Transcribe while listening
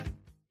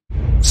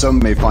Some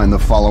may find the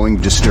following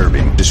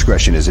disturbing.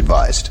 Discretion is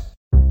advised.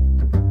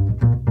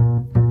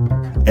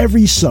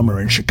 Every summer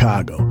in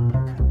Chicago,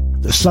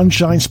 the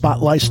sunshine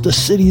spotlights the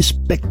city's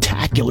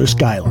spectacular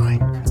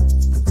skyline.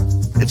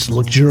 Its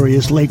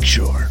luxurious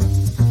lakeshore,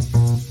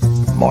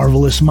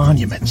 marvelous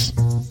monuments,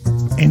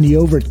 and the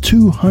over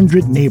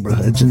 200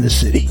 neighborhoods in the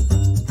city.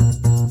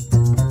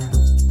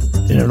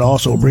 And it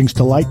also brings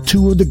to light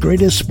two of the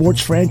greatest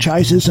sports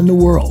franchises in the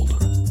world.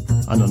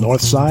 On the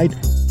north side,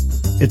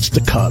 it's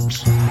the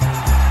Cubs.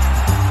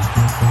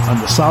 On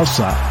the south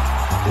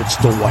side, it's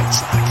the White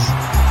Sox.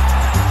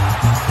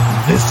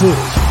 This is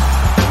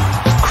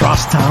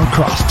Crosstown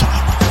Crosstalk.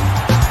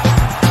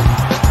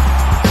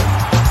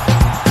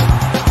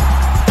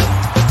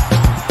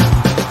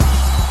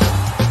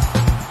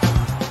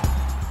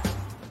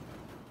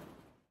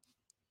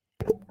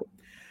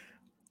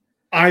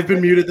 I've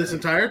been muted this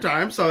entire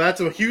time, so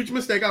that's a huge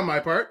mistake on my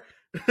part.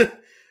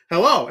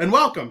 Hello, and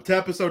welcome to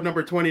episode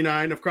number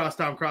 29 of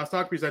Crosstown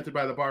Crosstalk, presented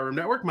by the Barroom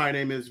Network. My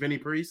name is Vinny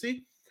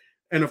Parisi,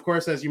 and of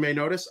course, as you may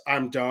notice,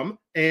 I'm dumb,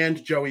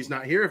 and Joey's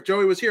not here. If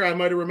Joey was here, I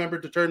might have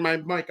remembered to turn my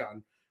mic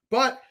on.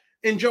 But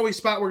in Joey's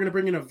spot, we're going to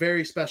bring in a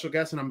very special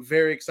guest, and I'm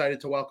very excited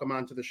to welcome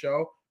onto the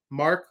show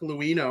Mark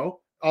Luino,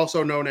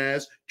 also known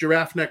as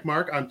Giraffe Neck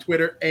Mark on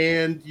Twitter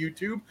and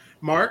YouTube.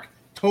 Mark,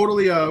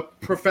 totally a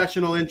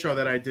professional intro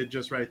that I did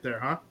just right there,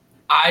 huh?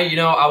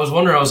 I was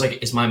wondering, I was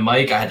like, is my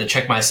mic? I had to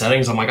check my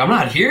settings. I'm like, I'm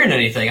not hearing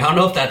anything. I don't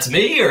know if that's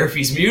me or if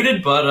he's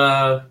muted,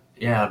 but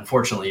yeah,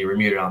 unfortunately, you were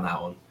muted on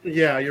that one.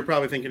 Yeah, you're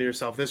probably thinking to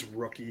yourself, this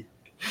rookie.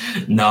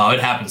 No, it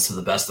happens to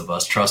the best of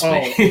us. Trust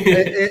me.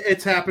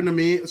 It's happened to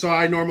me. So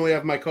I normally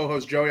have my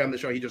co-host Joey on the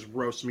show. He just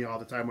roasts me all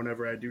the time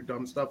whenever I do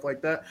dumb stuff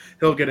like that.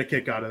 He'll get a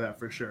kick out of that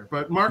for sure.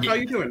 But Mark, how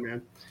you doing,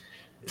 man?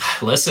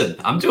 Listen,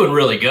 I'm doing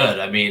really good.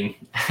 I mean,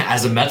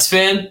 as a Mets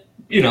fan,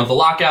 the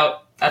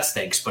lockout, that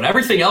stinks. But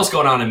everything else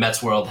going on in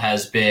Mets world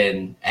has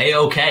been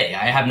A-okay.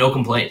 I have no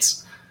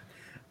complaints.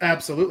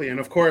 Absolutely. And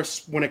of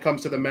course, when it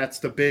comes to the Mets,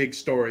 the big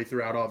story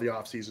throughout all the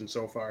offseason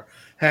so far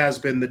has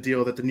been the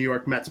deal that the New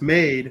York Mets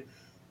made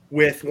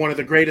with one of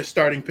the greatest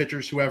starting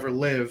pitchers who ever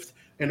lived.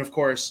 And of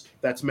course,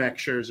 that's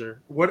Max Scherzer.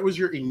 What was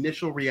your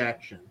initial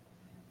reaction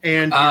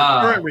and your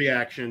current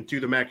reaction to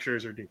the Max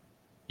Scherzer deal?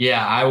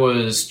 Yeah, I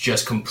was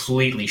just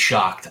completely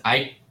shocked.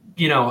 I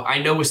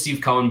know with Steve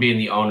Cohen being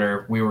the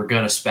owner, we were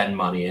going to spend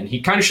money. And he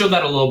kind of showed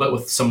that a little bit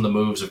with some of the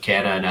moves of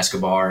Canha and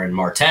Escobar and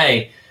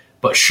Marte.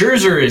 But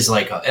Scherzer is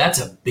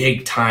that's a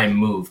big time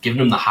move, giving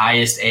him the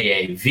highest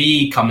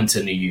AAV, coming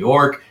to New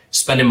York,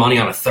 spending money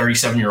on a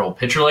 37-year-old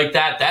pitcher like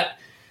that.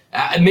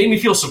 It made me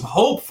feel some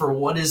hope for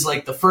what is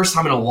the first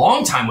time in a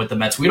long time with the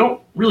Mets. We don't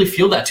really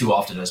feel that too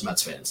often as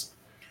Mets fans.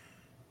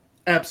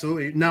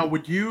 Absolutely. Now,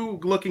 would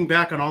you, looking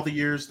back on all the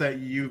years that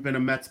you've been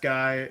a Mets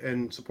guy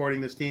and supporting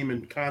this team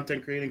and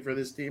content creating for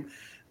this team,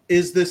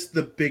 is this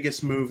the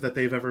biggest move that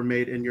they've ever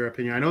made in your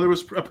opinion? I know there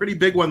was a pretty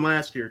big one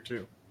last year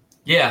too.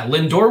 Yeah,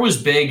 Lindor was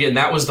big, and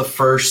that was the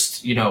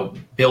first,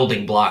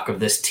 building block of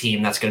this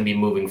team that's going to be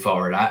moving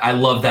forward. I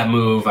love that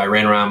move. I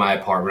ran around my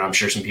apartment. I'm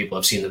sure some people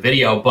have seen the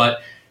video,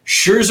 but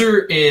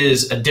Scherzer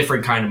is a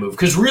different kind of move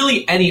because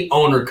really any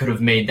owner could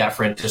have made that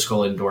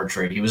Francisco Lindor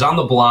trade. He was on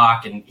the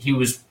block, and he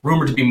was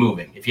rumored to be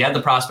moving. If you had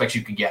the prospects,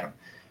 you could get him.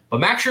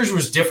 But Max Scherzer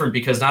was different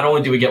because not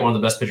only did we get one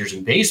of the best pitchers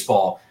in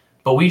baseball,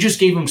 but we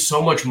just gave him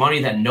so much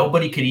money that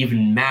nobody could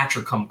even match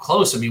or come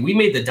close. I mean, we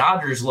made the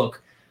Dodgers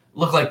look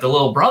like the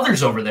little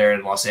brothers over there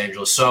in Los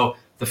Angeles. So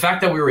the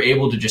fact that we were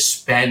able to just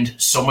spend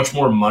so much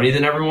more money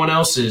than everyone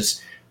else is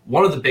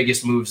one of the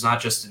biggest moves, not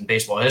just in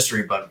baseball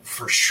history, but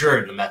for sure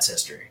in the Mets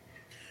history.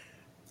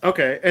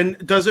 Okay. And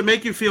does it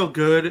make you feel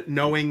good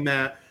knowing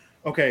that,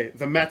 okay,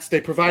 the Mets, they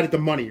provided the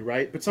money,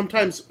 right? But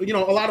sometimes, a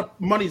lot of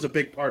money is a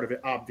big part of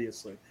it,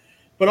 obviously.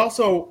 But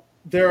also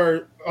there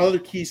are other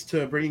keys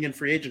to bringing in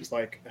free agents,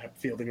 like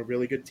fielding a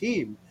really good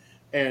team.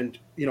 And,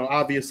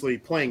 obviously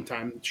playing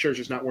time.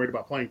 Scherzer's not worried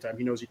about playing time.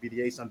 He knows he'd be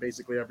the ace on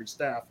basically every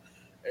staff,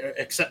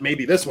 except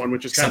maybe this one,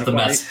 which is kind of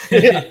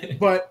funny. Yeah.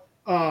 But,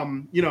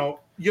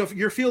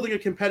 you're fielding a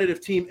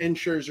competitive team in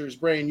Scherzer's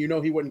brain.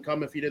 He wouldn't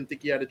come if he didn't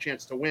think he had a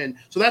chance to win.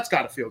 So that's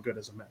got to feel good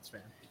as a Mets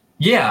fan.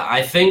 Yeah,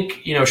 I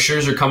think,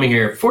 Scherzer coming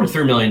here,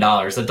 $43 million,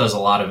 that does a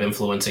lot of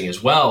influencing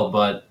as well.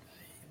 But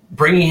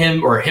bringing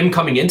him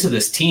coming into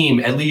this team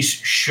at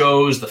least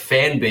shows the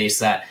fan base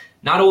that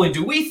not only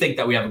do we think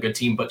that we have a good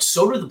team, but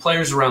so do the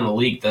players around the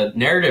league. The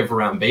narrative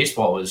around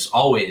baseball is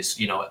always,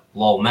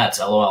 lol Mets,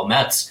 LOL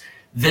Mets.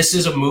 This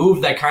is a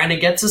move that kind of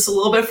gets us a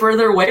little bit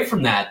further away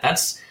from that.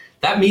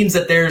 That means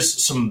that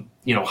there's some,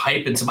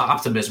 hype and some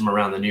optimism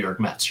around the New York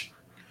Mets.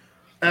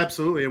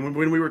 Absolutely. And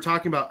when we were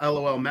talking about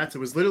LOL Mets, it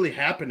was literally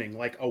happening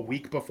like a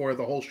week before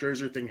the whole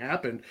Scherzer thing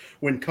happened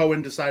when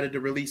Cohen decided to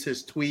release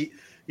his tweet,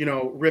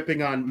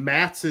 ripping on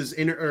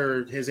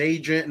his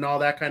agent and all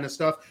that kind of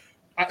stuff.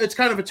 It's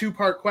kind of a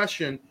two-part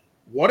question.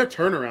 What a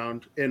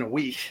turnaround in a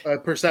week.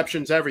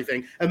 Perception's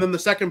everything. And then the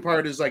second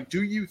part is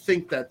do you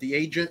think that the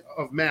agent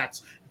of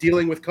Matt's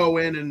dealing with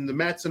Cohen and the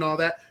Mets and all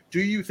that, do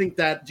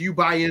you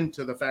buy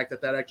into the fact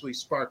that actually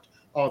sparked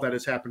all that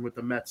has happened with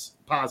the Mets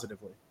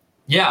positively?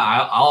 Yeah,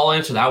 I'll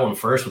answer that one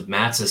first with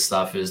Matt's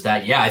stuff is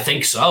that, yeah, I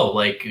think so.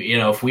 Like,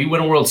 if we win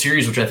a World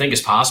Series, which I think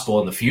is possible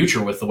in the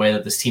future with the way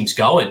that this team's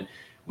going,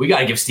 we got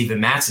to give Steven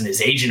Matson,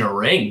 his agent, a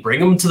ring. Bring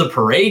him to the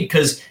parade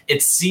because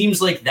it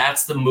seems like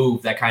that's the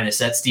move that kind of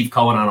set Steve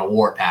Cohen on a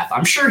warpath.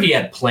 I'm sure he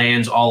had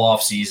plans all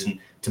offseason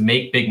to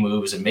make big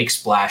moves and make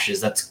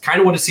splashes. That's kind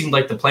of what it seemed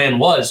like the plan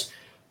was.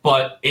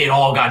 But it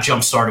all got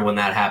jump-started when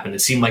that happened. It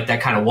seemed like that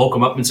kind of woke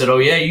him up and said, oh,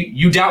 yeah,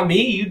 you doubt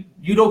me?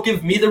 You don't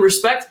give me the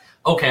respect?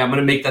 Okay, I'm going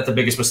to make that the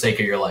biggest mistake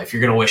of your life.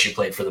 You're going to wish you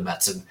played for the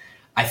Mets. And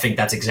I think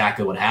that's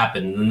exactly what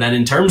happened. And then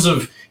in terms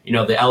of, the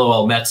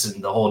LOL Mets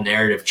and the whole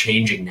narrative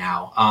changing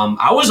now,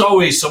 I was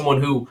always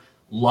someone who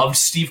loved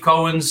Steve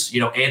Cohen's,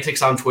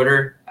 antics on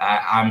Twitter.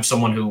 I'm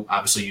someone who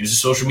obviously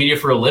uses social media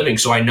for a living,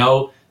 so I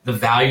know the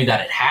value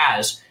that it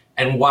has.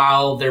 And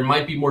while there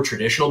might be more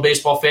traditional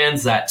baseball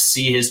fans that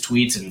see his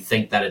tweets and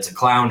think that it's a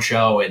clown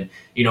show and,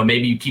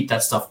 maybe you keep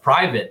that stuff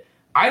private,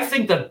 I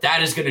think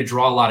that is going to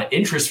draw a lot of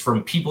interest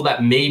from people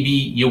that maybe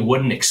you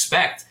wouldn't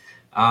expect.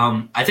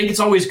 I think it's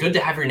always good to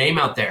have your name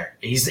out there.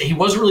 He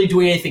wasn't really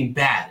doing anything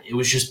bad. It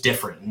was just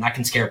different, and that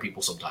can scare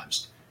people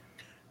sometimes.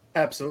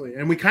 Absolutely.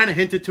 And we kind of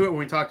hinted to it when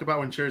we talked about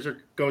when Scherzer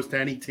goes to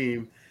any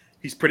team,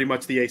 he's pretty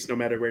much the ace no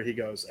matter where he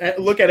goes.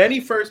 Look at any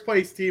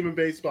first-place team in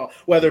baseball,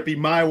 whether it be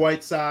my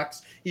White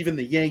Sox, even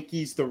the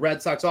Yankees, the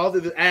Red Sox, all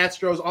the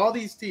Astros, all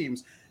these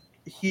teams,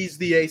 he's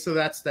the ace of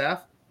that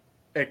staff,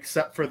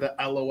 except for the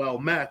LOL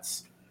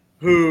Mets,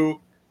 who,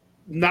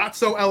 not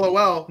so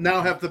LOL,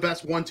 now have the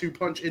best 1-2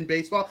 punch in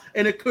baseball,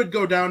 and it could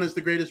go down as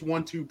the greatest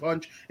 1-2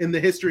 punch in the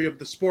history of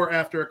the sport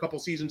after a couple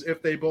seasons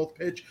if they both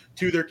pitch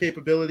to their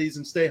capabilities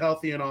and stay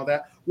healthy and all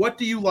that. What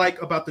do you like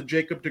about the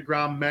Jacob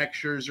deGrom, Max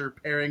Scherzer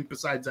pairing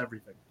besides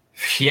everything?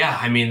 Yeah,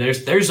 I mean,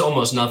 there's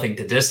almost nothing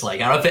to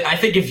dislike. I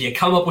think if you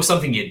come up with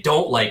something you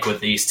don't like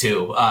with these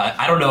two,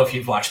 I don't know if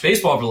you've watched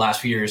baseball over the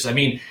last few years. I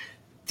mean,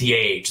 the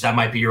age, that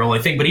might be your only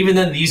thing. But even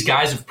then, these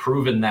guys have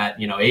proven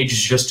that, age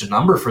is just a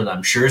number for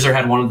them. Scherzer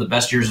had one of the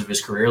best years of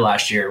his career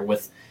last year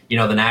with, the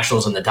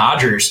Nationals and the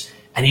Dodgers,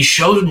 and he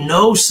showed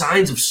no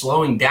signs of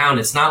slowing down.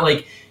 It's not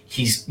like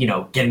he's,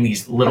 getting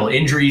these little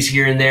injuries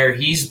here and there.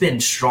 He's been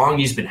strong,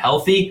 he's been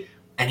healthy,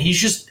 and he's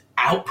just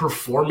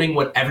outperforming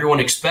what everyone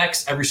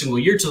expects every single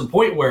year to the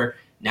point where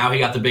now he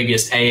got the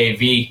biggest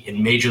AAV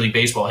in Major League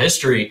Baseball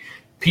history.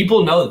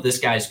 People know that this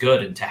guy's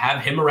good, and to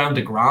have him around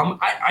DeGrom,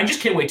 I just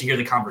can't wait to hear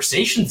the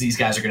conversations these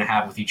guys are going to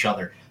have with each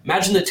other.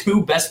 Imagine the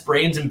two best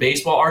brains in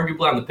baseball,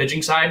 arguably on the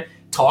pitching side,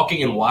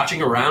 talking and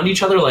watching around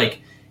each other. Like,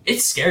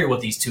 it's scary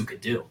what these two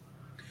could do.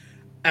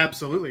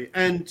 Absolutely.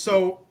 And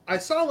so I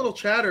saw a little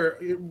chatter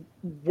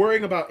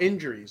worrying about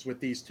injuries with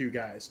these two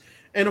guys.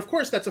 And, of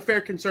course, that's a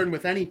fair concern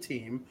with any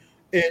team.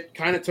 It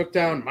kind of took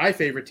down my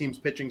favorite team's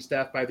pitching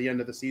staff by the end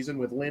of the season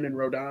with Lynn and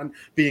Rodon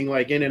being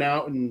like in and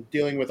out and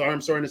dealing with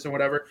arm soreness and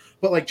whatever.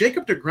 But like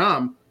Jacob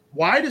deGrom,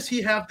 why does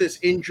he have this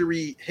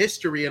injury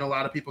history in a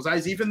lot of people's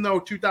eyes, even though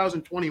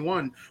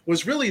 2021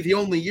 was really the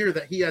only year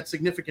that he had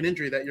significant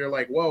injury that you're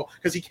like, whoa,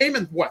 because he came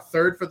in,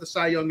 third for the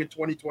Cy Young in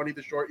 2020,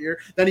 the short year.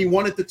 Then he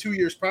won it the 2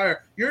 years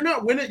prior. You're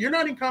not winning. You're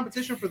not in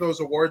competition for those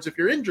awards if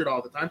you're injured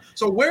all the time.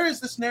 So where is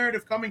this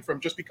narrative coming from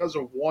just because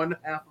of one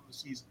half of the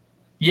season?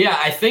 Yeah,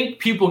 I think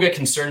people get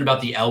concerned about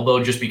the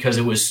elbow just because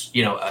it was,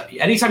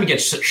 anytime you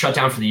get shut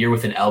down for the year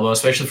with an elbow,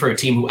 especially for a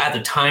team who at the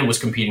time was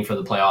competing for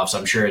the playoffs,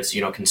 I'm sure it's,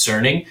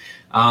 concerning.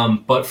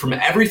 But from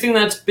everything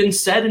that's been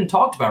said and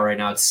talked about right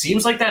now, it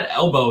seems like that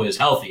elbow is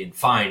healthy and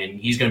fine, and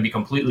he's going to be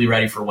completely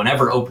ready for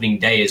whenever opening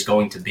day is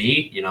going to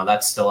be.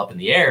 That's still up in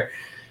the air.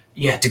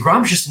 Yeah,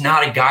 DeGrom's just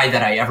not a guy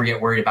that I ever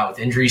get worried about with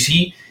injuries.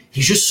 He's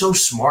just so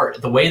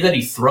smart. The way that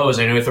he throws,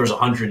 I know he throws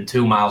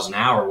 102 miles an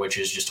hour, which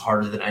is just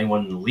harder than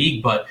anyone in the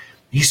league, but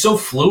he's so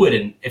fluid,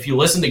 and if you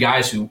listen to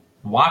guys who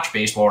watch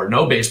baseball or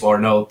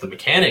know the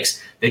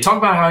mechanics, they talk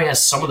about how he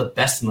has some of the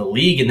best in the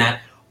league and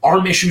that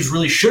arm issues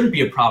really shouldn't be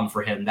a problem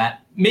for him.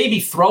 That maybe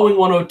throwing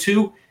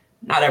 102,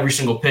 not every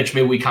single pitch,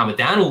 maybe we calm it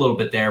down a little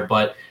bit there,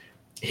 but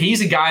he's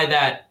a guy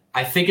that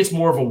I think it's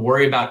more of a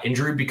worry about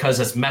injury because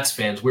as Mets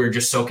fans, we're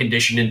just so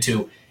conditioned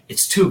into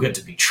it's too good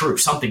to be true.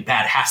 Something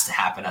bad has to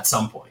happen at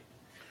some point.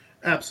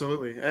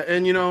 Absolutely.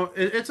 And,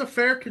 it's a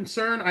fair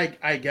concern,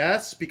 I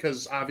guess,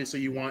 because obviously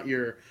you want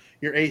your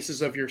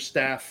aces of your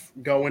staff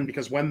going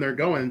because when they're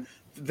going,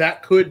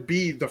 that could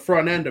be the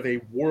front end of a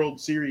World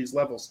Series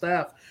level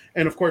staff.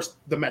 And of course,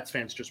 the Mets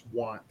fans just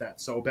want that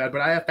so bad.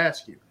 But I have to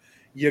ask you,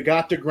 you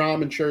got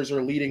DeGrom and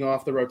Scherzer leading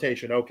off the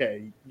rotation.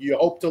 Okay, you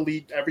hope to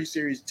lead every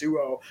series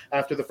 2-0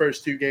 after the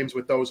first two games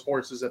with those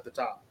horses at the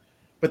top.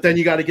 But then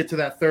you got to get to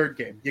that third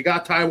game. You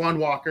got Taijuan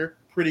Walker,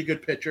 pretty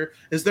good pitcher.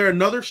 Is there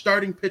another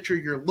starting pitcher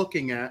you're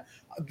looking at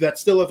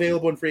that's still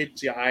available in free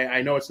agency?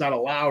 I know it's not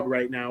allowed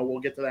right now. We'll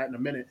get to that in a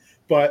minute.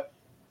 But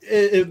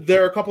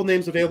there are a couple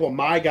names available.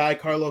 My guy,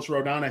 Carlos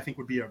Rodon, I think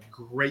would be a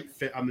great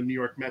fit on the New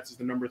York Mets as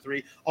the number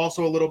 3.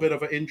 Also a little bit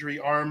of an injury,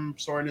 arm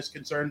soreness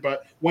concern,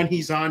 but when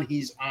he's on,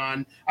 he's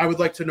on. I would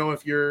like to know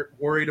if you're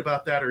worried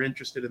about that or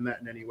interested in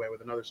that in any way with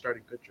another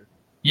starting pitcher.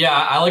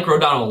 Yeah, I like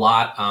Rodon a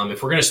lot.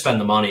 If we're going to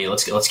spend the money,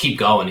 let's keep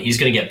going. He's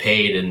going to get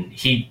paid, and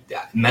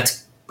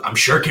Mets I'm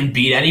sure can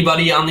beat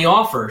anybody on the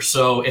offer.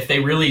 So if they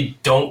really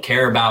don't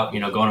care about,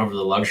 going over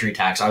the luxury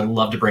tax, I'd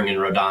love to bring in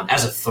Rodon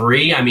as a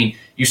 3. I mean,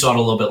 you saw it a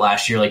little bit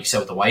last year, like you said,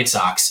 with the White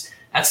Sox.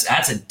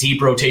 That's a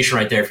deep rotation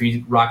right there if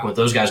you're rocking with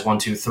those guys 1,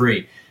 2,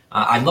 3.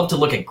 I'd love to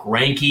look at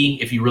Greinke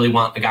if you really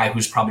want a guy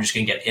who's probably just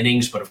going to get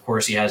innings, but of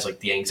course he has like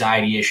the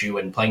anxiety issue,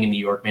 and playing in New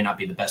York may not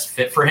be the best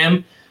fit for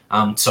him.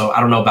 So I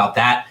don't know about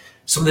that.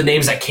 Some of the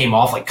names that came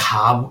off, like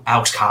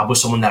Alex Cobb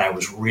was someone that I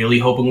was really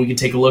hoping we could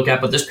take a look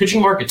at, but this pitching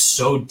market's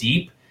so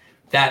deep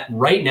that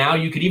right now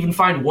you could even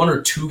find 1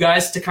 or 2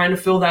 guys to kind of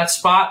fill that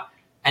spot,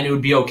 and it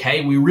would be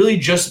okay. We really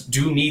just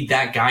do need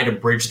that guy to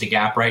bridge the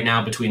gap right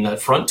now between the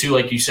front 2,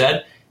 like you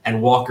said,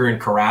 and Walker and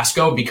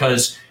Carrasco,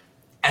 because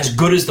as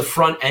good as the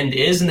front end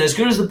is and as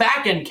good as the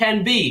back end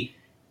can be,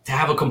 to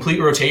have a complete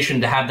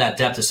rotation, to have that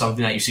depth is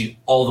something that you see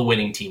all the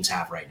winning teams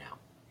have right now.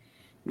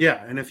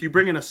 Yeah, and if you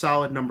bring in a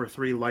solid number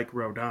 3 like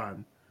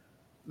Rodon,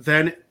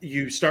 then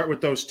you start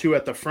with those 2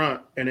 at the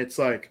front, and it's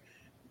like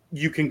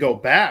you can go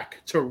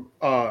back to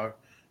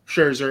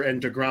Scherzer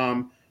and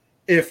DeGrom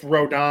if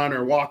Rodon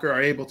or Walker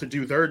are able to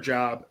do their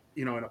job,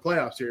 in a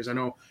playoff series. I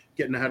know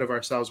getting ahead of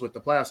ourselves with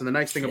the playoffs. And the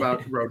nice thing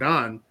about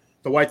Rodon,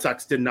 the White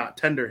Sox did not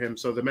tender him,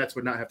 so the Mets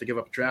would not have to give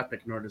up a draft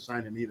pick in order to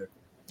sign him either.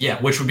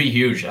 Yeah, which would be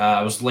huge.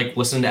 I was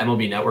listening to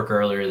MLB Network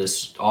earlier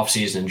this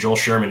offseason, Joel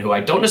Sherman, who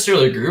I don't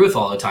necessarily agree with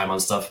all the time on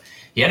stuff.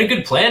 He had a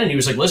good plan, and he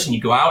was like, listen, you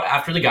go out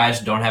after the guys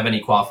who don't have any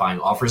qualifying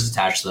offers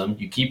attached to them,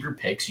 you keep your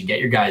picks, you get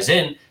your guys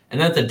in,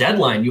 and then at the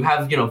deadline, you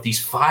have,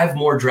 these 5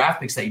 more draft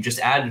picks that you just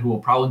added who will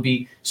probably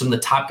be some of the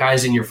top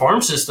guys in your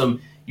farm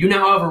system. You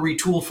now have a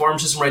retooled farm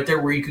system right there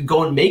where you could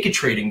go and make a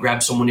trade and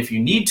grab someone if you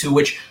need to,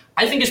 which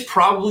I think is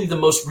probably the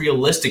most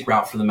realistic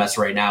route for the Mets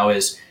right now,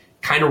 is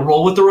kind of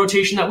roll with the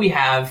rotation that we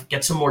have,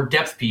 get some more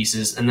depth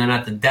pieces, and then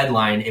at the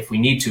deadline, if we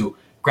need to,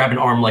 grab an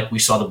arm like we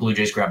saw the Blue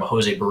Jays grab a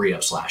Jose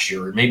Barrios last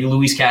year, or maybe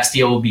Luis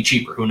Castillo will be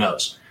cheaper. Who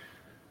knows?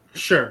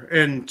 Sure.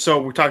 And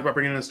so we talked about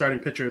bringing in a starting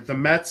pitcher. The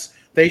Mets,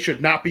 they should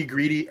not be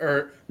greedy,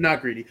 or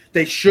not greedy.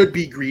 They should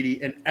be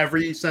greedy in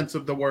every sense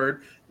of the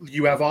word.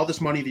 You have all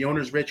this money. The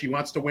owner's rich. He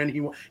wants to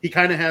win. He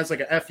kind of has like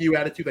a FU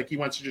attitude, like he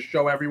wants to just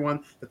show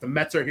everyone that the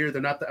Mets are here.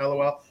 They're not the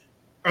LOL.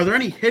 Are there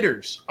any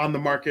hitters on the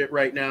market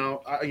right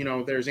now?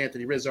 There's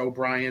Anthony Rizzo,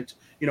 Bryant,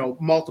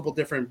 multiple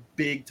different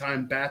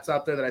big-time bats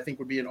out there that I think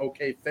would be an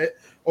okay fit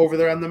over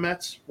there on the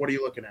Mets. What are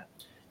you looking at?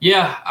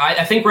 Yeah,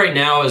 I think right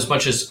now, as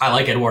much as I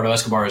like Eduardo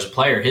Escobar as a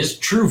player, his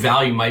true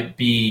value might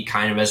be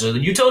kind of as a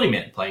utility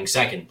man, playing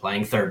second,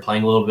 playing third,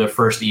 playing a little bit of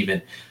first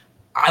even.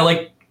 I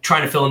like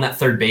trying to fill in that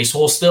third base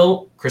hole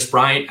still. Chris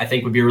Bryant, I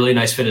think, would be a really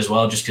nice fit as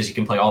well, just because he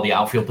can play all the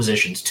outfield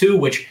positions too,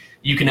 which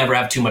you can never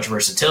have too much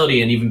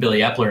versatility. And even Billy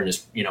Epler in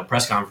his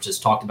press conferences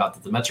talked about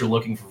that the Mets are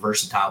looking for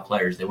versatile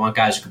players. They want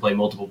guys who can play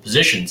multiple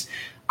positions.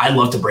 I'd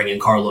love to bring in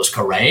Carlos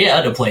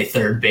Correa to play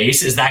third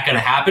base. Is that going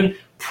to happen?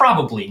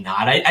 Probably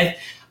not.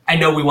 I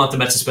know we want the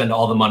Mets to spend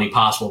all the money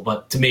possible,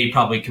 but to me,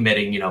 probably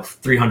committing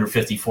 $350,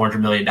 $400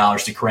 million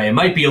to Correa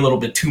might be a little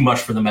bit too much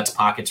for the Mets'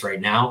 pockets right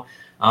now.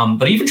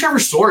 But even Trevor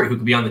Story, who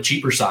could be on the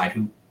cheaper side,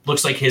 who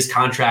looks like his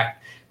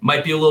contract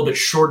might be a little bit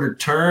shorter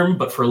term,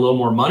 but for a little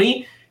more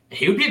money,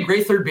 he would be a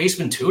great third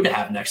baseman, too, to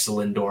have next to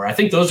Lindor. I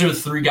think those are the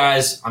 3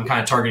 guys I'm kind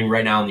of targeting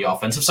right now on the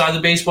offensive side of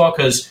the baseball,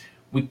 because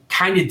we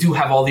kind of do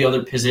have all the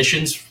other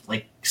positions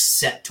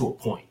set to a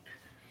point.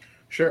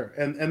 Sure,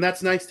 and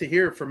that's nice to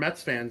hear for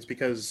Mets fans,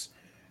 because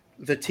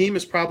the team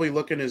is probably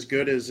looking as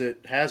good as it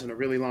has in a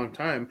really long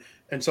time.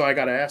 And so I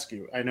got to ask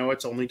you, I know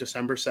it's only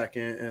December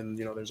 2nd and,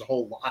 there's a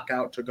whole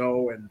lockout to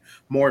go and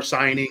more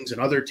signings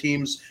and other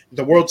teams.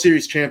 The World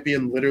Series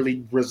champion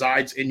literally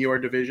resides in your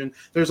division.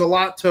 There's a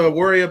lot to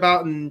worry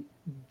about and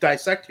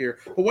dissect here.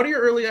 But what are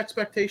your early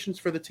expectations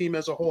for the team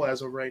as a whole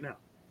as of right now?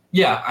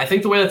 Yeah, I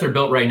think the way that they're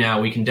built right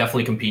now, we can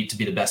definitely compete to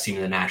be the best team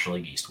in the National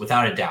League East,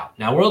 without a doubt.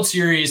 Now, World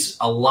Series,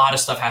 a lot of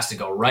stuff has to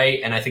go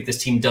right, and I think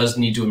this team does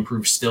need to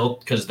improve still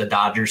because the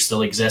Dodgers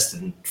still exist,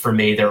 and for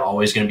me, they're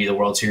always going to be the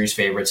World Series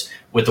favorites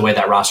with the way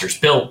that roster's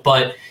built.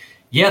 But,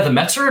 yeah, the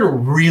Mets are in a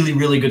really,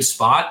 really good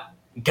spot.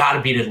 Got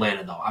to beat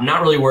Atlanta, though. I'm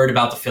not really worried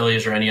about the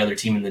Phillies or any other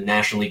team in the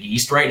National League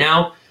East right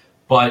now.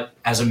 But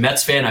as a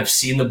Mets fan, I've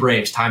seen the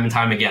Braves time and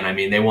time again. I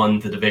mean, they won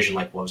the division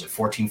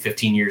 14,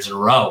 15 years in a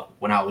row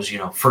when I was,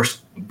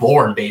 first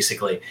born,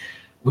 basically.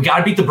 We got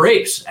to beat the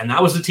Braves. And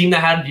that was the team that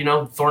had,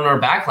 thorn in our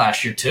back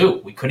last year,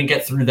 too. We couldn't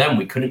get through them.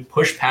 We couldn't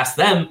push past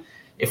them.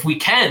 If we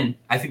can,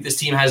 I think this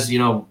team has,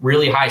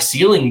 really high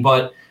ceiling,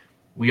 but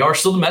we are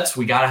still the Mets.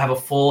 We got to have a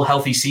full,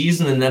 healthy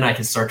season, and then I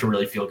can start to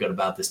really feel good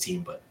about this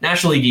team. But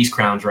National League East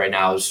crowns right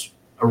now is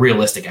a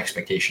realistic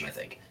expectation, I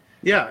think.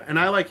 Yeah, and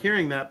I like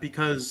hearing that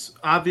because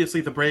obviously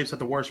the Braves had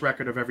the worst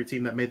record of every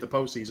team that made the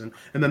postseason,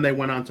 and then they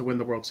went on to win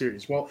the World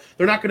Series. Well,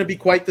 they're not going to be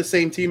quite the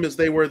same team as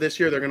they were this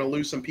year. They're going to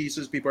lose some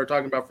pieces. People are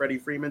talking about Freddie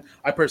Freeman.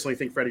 I personally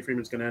think Freddie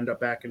Freeman's going to end up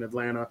back in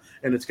Atlanta,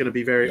 and it's going to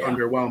be very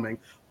underwhelming.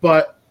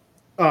 But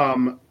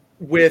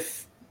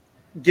with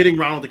getting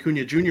Ronald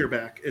Acuna Jr.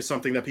 back is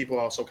something that people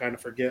also kind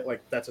of forget.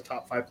 That's a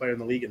top 5 player in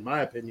the league, in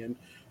my opinion.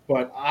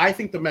 But I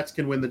think the Mets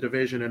can win the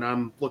division, and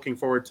I'm looking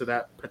forward to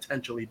that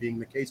potentially being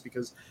the case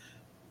because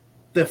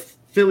the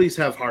Phillies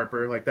have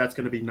Harper. Like, that's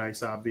going to be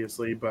nice,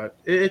 obviously, but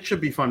it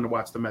should be fun to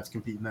watch the Mets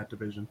compete in that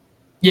division.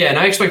 Yeah, and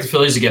I expect the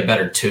Phillies to get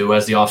better too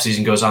as the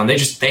offseason goes on.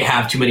 They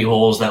have too many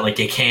holes that like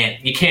you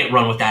can't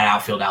run with that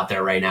outfield out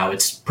there right now.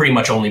 It's pretty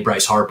much only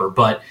Bryce Harper.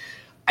 But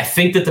I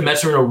think that the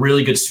Mets are in a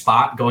really good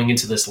spot going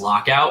into this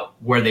lockout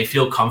where they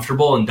feel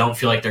comfortable and don't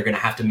feel like they're going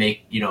to have to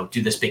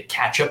do this big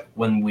catch up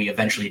when we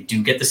eventually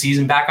do get the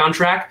season back on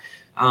track.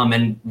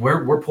 And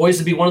we're poised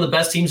to be one of the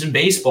best teams in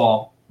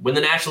baseball, win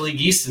the National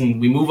League East, and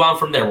we move on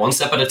from there one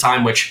step at a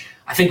time, which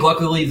I think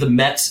luckily the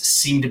Mets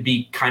seem to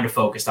be kind of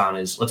focused on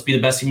is let's be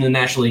the best team in the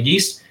National League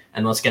East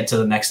and let's get to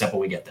the next step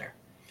when we get there.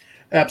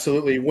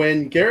 Absolutely.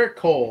 When Garrett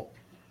Cole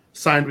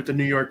signed with the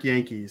New York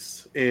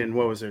Yankees in,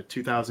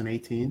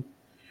 2018?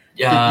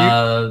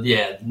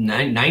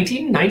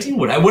 19,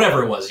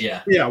 whatever it was.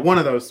 Yeah. Yeah. One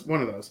of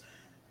those.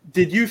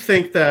 Did you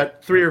think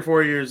that 3 or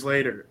 4 years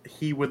later,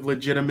 he would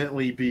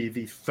legitimately be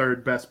the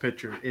third best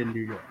pitcher in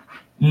New York?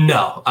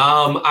 No,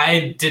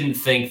 I didn't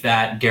think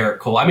that Garrett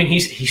Cole. I mean,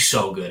 he's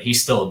so good.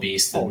 He's still a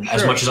beast. And sure.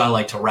 As much as I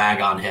like to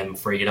rag on him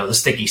for the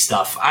sticky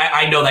stuff,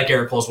 I know that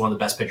Garrett Cole is one of the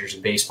best pitchers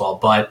in baseball.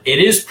 But it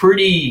is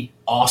pretty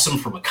awesome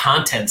from a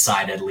content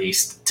side, at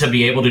least, to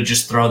be able to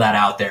just throw that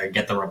out there and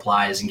get the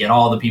replies and get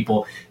all the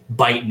people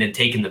biting and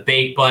taking the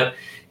bait. But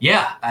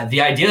yeah,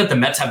 the idea that the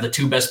Mets have the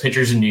 2 best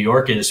pitchers in New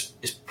York is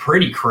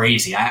pretty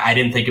crazy. I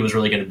didn't think it was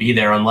really going to be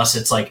there unless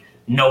it's like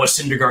Noah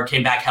Syndergaard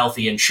came back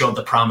healthy and showed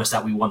the promise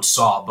that we once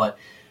saw. But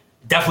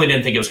definitely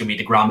didn't think it was going to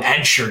be DeGrom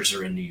and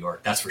Scherzer in New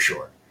York. That's for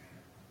sure.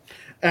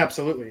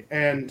 Absolutely.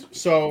 And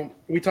so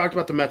we talked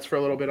about the Mets for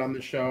a little bit on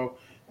this show.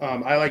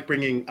 I like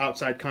bringing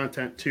outside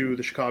content to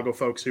the Chicago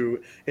folks who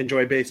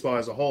enjoy baseball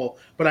as a whole.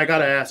 But I got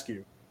to ask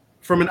you,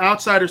 from an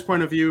outsider's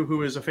point of view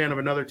who is a fan of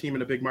another team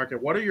in a big market,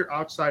 what are your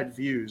outside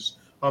views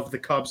of the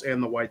Cubs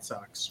and the White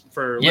Sox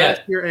for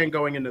last year and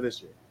going into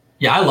this year?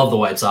 Yeah, I love the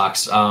White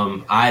Sox.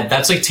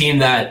 That's a team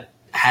that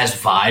has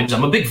vibes.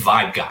 I'm a big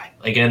vibe guy.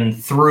 Again,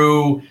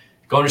 through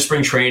going to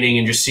spring training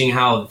and just seeing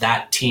how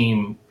that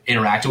team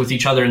interacted with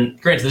each other. And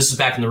granted, this is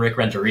back in the Rick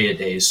Renteria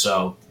days,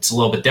 so it's a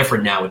little bit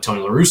different now with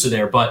Tony La Russa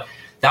there. But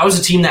that was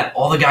a team that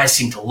all the guys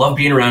seemed to love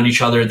being around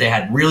each other. They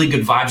had really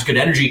good vibes, good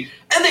energy,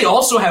 and they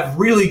also have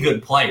really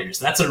good players.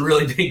 That's a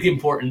really big,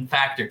 important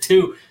factor,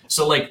 too.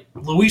 So, like,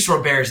 Luis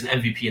Robert is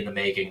an MVP in the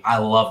making. I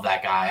love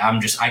that guy.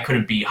 I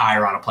couldn't be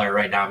higher on a player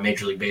right now in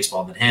Major League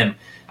Baseball than him.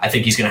 I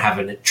think he's going to have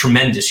a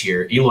tremendous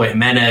year. Eloy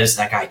Jimenez,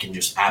 that guy can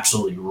just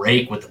absolutely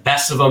rake with the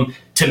best of them.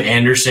 Tim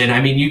Anderson. I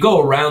mean, you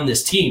go around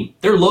this team,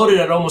 they're loaded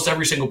at almost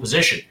every single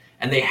position.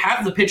 And they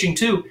have the pitching,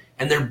 too,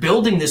 and they're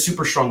building this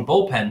super strong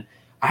bullpen.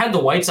 I had the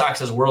White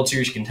Sox as a World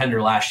Series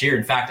contender last year.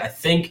 In fact, I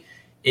think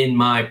in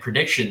my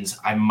predictions,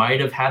 I might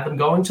have had them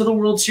going to the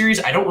World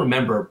Series. I don't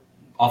remember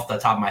off the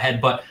top of my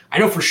head, but I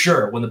know for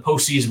sure when the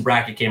postseason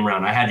bracket came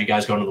around, I had you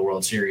guys going to the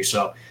World Series.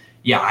 So,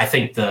 yeah, I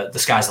think the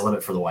sky's the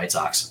limit for the White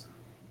Sox.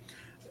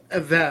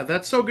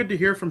 That's so good to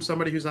hear from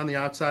somebody who's on the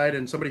outside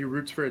and somebody who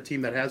roots for a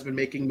team that has been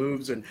making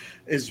moves and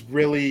is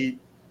really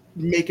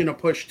making a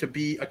push to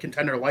be a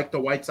contender like the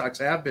White Sox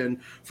have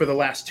been for the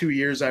last 2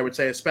 years, I would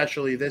say,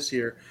 especially this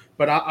year.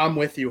 But I'm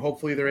with you.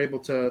 Hopefully they're able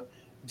to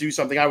do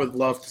something. I would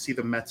love to see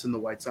the Mets and the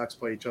White Sox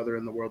play each other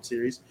in the World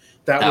Series.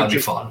 That would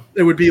be fun.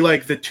 It would be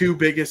like the 2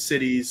 biggest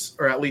cities,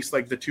 or at least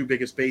like the 2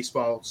 biggest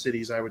baseball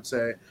cities, I would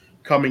say,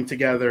 coming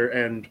together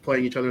and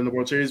playing each other in the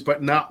World Series,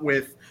 but not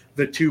with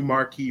the 2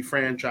 marquee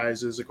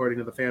franchises according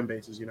to the fan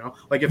bases,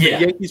 Like if the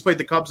Yankees played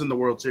the Cubs in the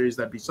World Series,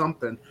 that'd be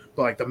something.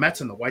 But like the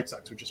Mets and the White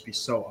Sox would just be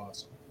so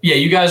awesome. Yeah,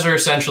 you guys are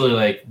essentially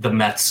like the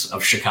Mets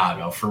of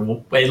Chicago,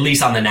 for at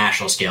least on the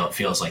national scale. It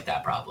feels like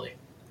that probably.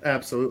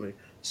 Absolutely.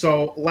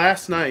 So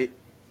last night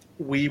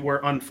we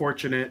were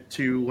unfortunate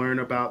to learn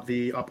about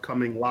the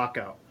upcoming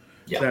lockout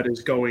that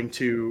is going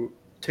to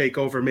take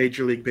over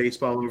Major League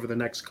Baseball over the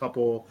next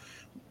couple,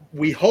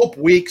 we hope,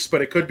 weeks,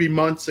 but it could be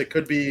months. It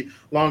could be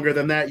longer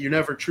than that. You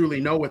never truly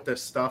know with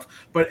this stuff,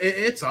 but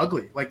it's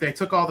ugly. Like they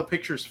took all the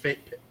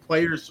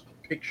players'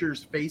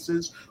 pictures,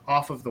 faces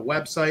off of the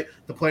website.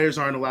 The players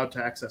aren't allowed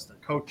to access their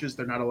coaches.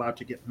 They're not allowed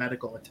to get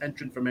medical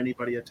attention from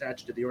anybody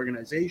attached to the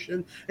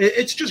organization.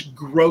 It's just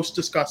gross,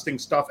 disgusting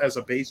stuff as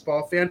a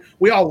baseball fan.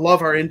 We all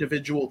love our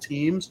individual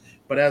teams,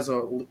 but as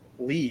a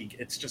league,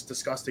 it's just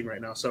disgusting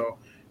right now. So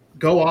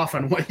go off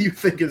on what you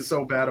think is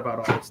so bad about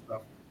all this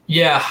stuff.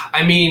 Yeah,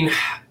 I mean,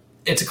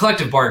 it's a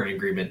collective bargaining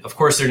agreement. Of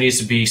course, there needs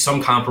to be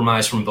some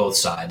compromise from both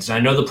sides. And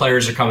I know the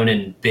players are coming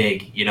in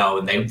big,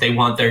 and they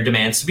want their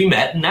demands to be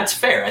met, and that's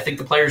fair. I think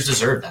the players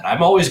deserve that.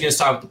 I'm always going to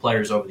side with the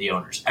players over the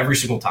owners every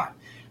single time.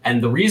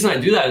 And the reason I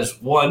do that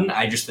is, one,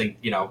 I just think,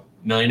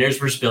 millionaires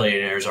versus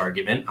billionaires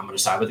argument. I'm going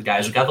to side with the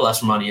guys who got the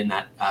less money in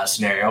that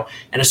scenario,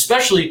 and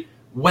especially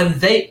when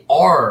they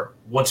are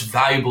what's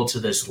valuable to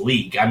this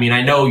league. I mean,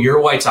 I know you're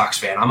a White Sox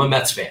fan. I'm a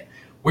Mets fan.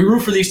 We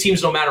root for these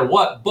teams no matter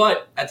what,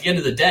 but at the end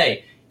of the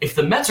day, if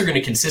the Mets are going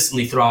to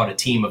consistently throw out a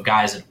team of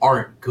guys that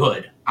aren't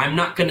good, I'm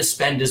not going to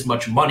spend as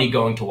much money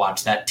going to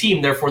watch that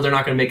team. Therefore, they're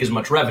not going to make as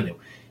much revenue.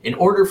 In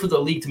order for the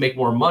league to make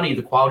more money,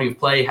 the quality of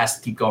play has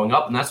to keep going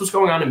up, and that's what's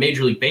going on in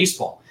Major League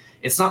Baseball.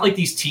 It's not like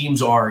these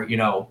teams are,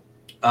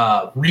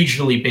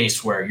 regionally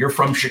based where you're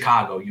from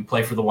Chicago, you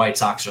play for the White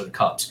Sox or the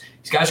Cubs.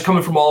 These guys are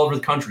coming from all over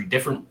the country,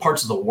 different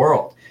parts of the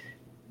world.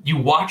 You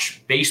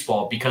watch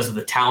baseball because of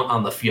the talent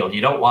on the field.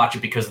 You don't watch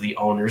it because of the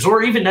owners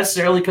or even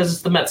necessarily because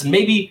it's the Mets. And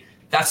maybe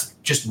that's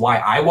just why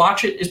I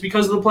watch it, is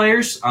because of the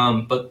players.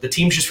 But the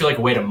teams just feel like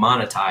a way to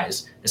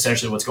monetize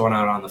essentially what's going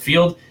on the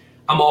field.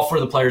 I'm all for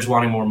the players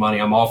wanting more money.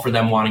 I'm all for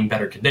them wanting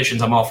better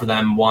conditions. I'm all for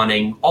them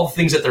wanting all the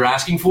things that they're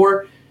asking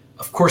for.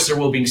 Of course, there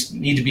will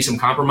need to be some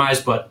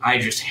compromise, but I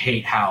just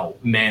hate how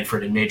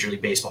Manfred and Major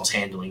League Baseball is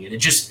handling it. It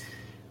just,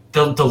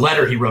 the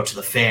letter he wrote to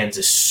the fans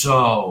is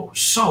so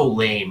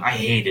lame. I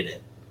hated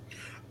it.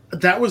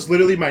 That was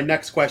literally my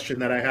next question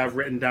that I have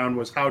written down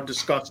was, how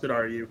disgusted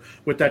are you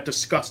with that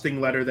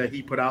disgusting letter that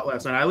he put out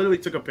last night? I literally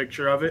took a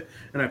picture of it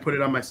and I put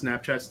it on my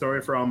Snapchat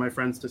story for all my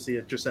friends to see.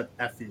 It just said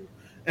F you.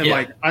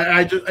 And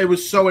I just, it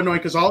was so annoying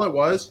because all it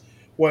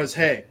was,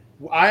 hey,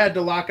 I had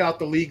to lock out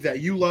the league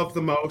that you love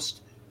the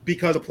most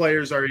because the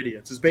players are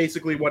idiots, is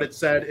basically what it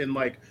said in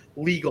like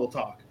legal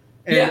talk.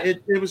 And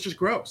it was just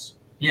gross.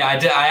 Yeah, I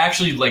did. I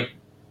actually, like,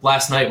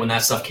 last night when that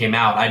stuff came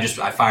out,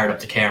 I fired up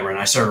the camera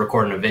and I started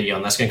recording a video,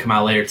 and that's going to come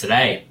out later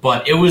today.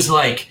 But it was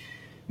like,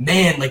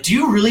 man, like, do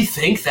you really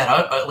think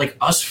that like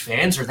us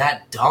fans are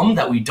that dumb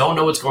that we don't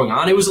know what's going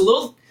on? It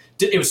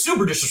was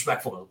super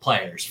disrespectful to the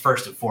players,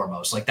 first and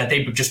foremost. Like, that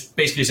they just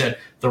basically said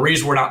the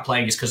reason we're not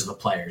playing is because of the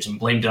players and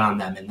blamed it on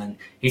them. And then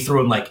he threw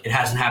in like, it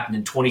hasn't happened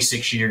in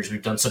 26 years.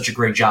 We've done such a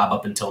great job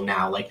up until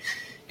now. Like,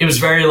 it was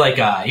very like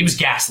he was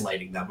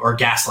gaslighting them or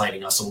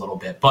gaslighting us a little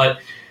bit. But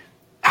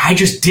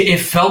it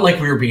felt like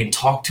we were being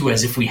talked to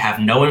as if we have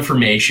no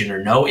information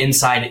or no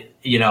inside,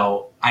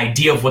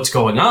 idea of what's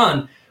going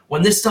on,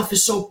 when this stuff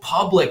is so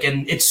public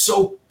and it's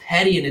so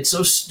petty and it's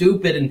so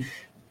stupid. And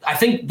I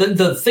think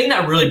the thing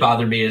that really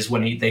bothered me is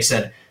when they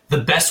said the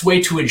best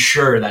way to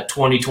ensure that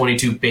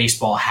 2022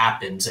 baseball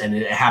happens and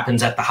it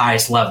happens at the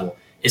highest level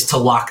is to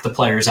lock the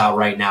players out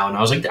right now. And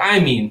I was like,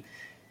 I mean,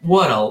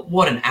 what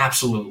an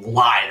absolute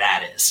lie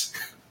that is.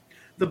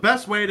 The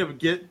best way to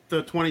get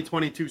the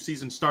 2022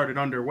 season started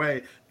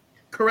underway,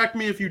 correct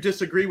me if you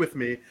disagree with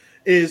me,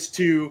 is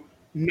to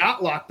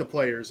not lock the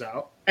players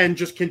out and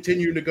just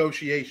continue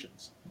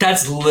negotiations.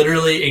 That's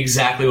literally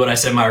exactly what I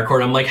said in my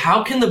record. I'm like,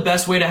 how can the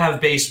best way to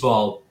have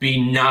baseball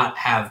be not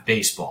have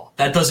baseball?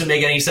 That doesn't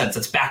make any sense.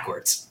 That's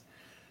backwards.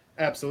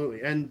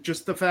 Absolutely. And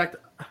just the fact,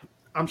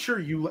 I'm sure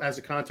you as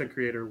a content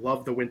creator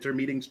love the winter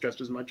meetings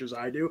just as much as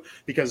I do,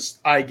 because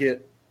I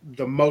get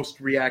the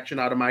most reaction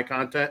out of my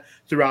content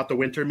throughout the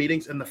winter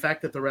meetings. And the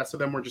fact that the rest of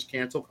them were just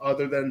canceled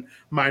other than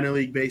minor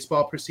league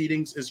baseball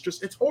proceedings is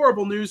just, it's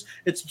horrible news.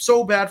 It's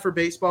so bad for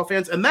baseball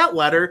fans. And that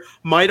letter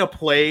might have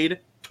played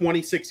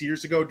 26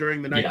 years ago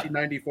during the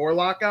 1994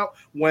 lockout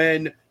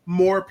when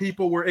more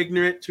people were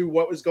ignorant to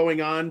what was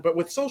going on. But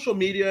with social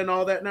media and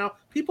all that now,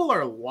 people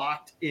are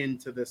locked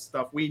into this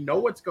stuff. We know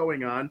what's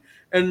going on.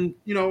 And,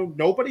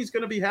 nobody's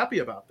going to be happy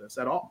about this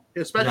at all,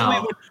 especially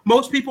when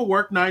most people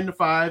work 9 to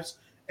 5s.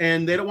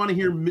 And they don't want to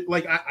hear,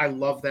 like, I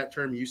love that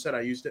term you said.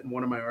 I used it in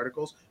one of my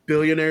articles.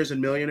 Billionaires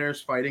and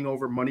millionaires fighting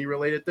over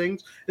money-related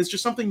things. It's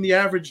just something the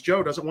average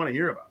Joe doesn't want to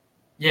hear about.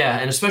 Yeah,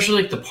 and especially,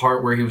 like, the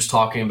part where he was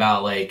talking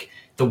about, like,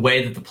 the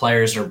way that the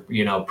players are,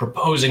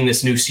 proposing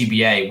this new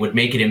CBA would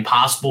make it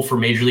impossible for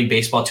Major League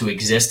Baseball to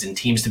exist and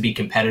teams to be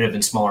competitive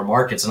in smaller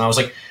markets. And I was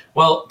like,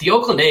 well, the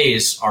Oakland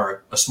A's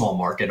are a small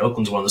market.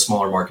 Oakland's one of the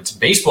smaller markets in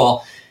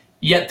baseball.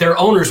 Yet their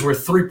owners were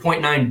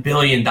 $3.9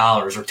 billion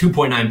or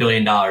 $2.9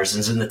 billion and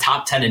is in the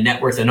top 10 in net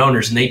worth and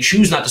owners, and they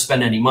choose not to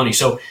spend any money.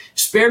 So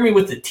spare me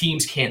with the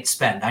teams can't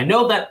spend. I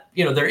know that,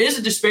 there is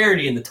a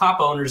disparity in the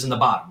top owners and the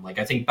bottom. Like,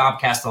 I think Bob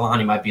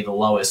Castellani might be the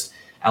lowest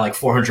at like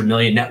 $400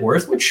 million net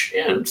worth, which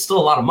it's still a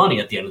lot of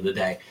money at the end of the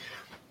day.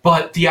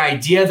 But the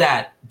idea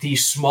that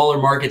these smaller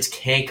markets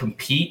can't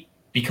compete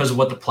because of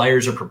what the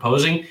players are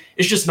proposing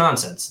is just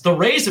nonsense. The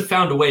Rays have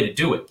found a way to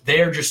do it.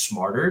 They are just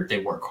smarter. They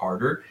work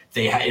harder.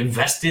 They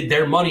invested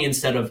their money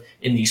instead of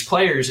in these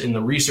players in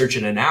the research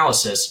and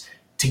analysis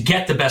to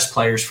get the best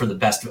players for the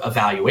best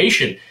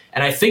evaluation.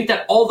 And I think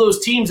that all those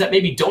teams that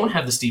maybe don't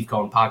have the Steve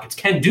Cohen pockets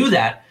can do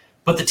that,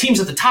 but the teams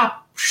at the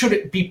top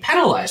shouldn't be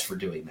penalized for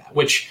doing that,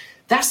 which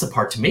that's the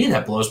part to me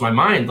that blows my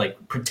mind. Like,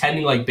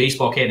 pretending like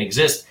baseball can't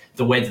exist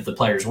the way that the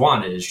players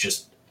want it is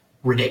just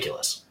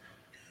ridiculous.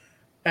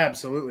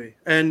 Absolutely.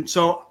 And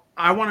so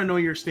I want to know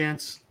your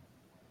stance.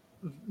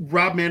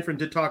 Rob Manfred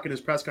did talk at his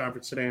press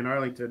conference today in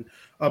Arlington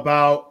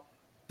about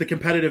the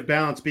competitive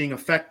balance being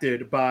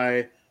affected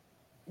by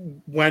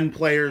when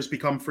players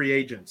become free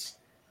agents.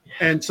 Yeah.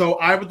 And so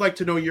I would like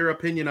to know your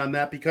opinion on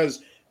that,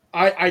 because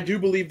I do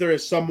believe there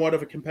is somewhat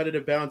of a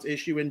competitive balance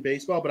issue in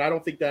baseball, but I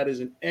don't think that is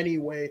in any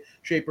way,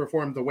 shape, or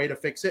form the way to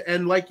fix it.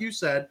 And like you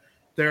said,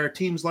 there are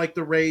teams like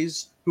the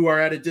Rays who are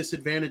at a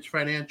disadvantage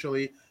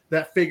financially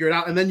that figure it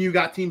out. And then you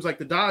got teams like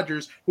the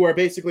Dodgers who are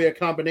basically a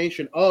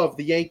combination of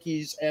the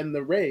Yankees and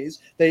the Rays.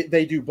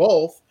 They do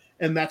both,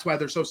 and that's why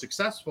they're so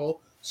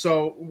successful.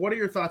 So what are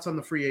your thoughts on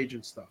the free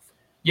agent stuff?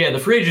 Yeah, the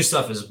free agent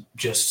stuff is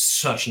just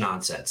such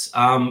nonsense.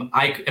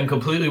 I am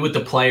completely with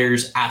the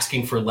players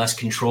asking for less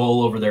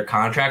control over their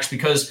contracts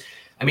because,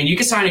 I mean, you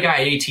can sign a guy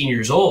at 18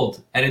 years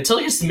old, and until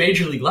he gets to the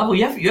major league level,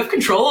 you have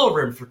control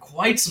over him for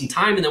quite some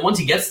time. And then once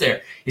he gets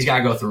there, he's got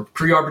to go through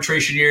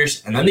pre-arbitration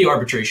years and then the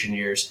arbitration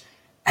years.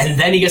 And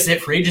then he gets to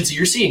hit free agency.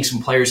 You're seeing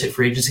some players hit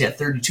free agency at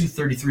 32,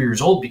 33 years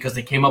old because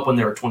they came up when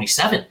they were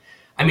 27.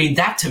 I mean,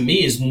 that to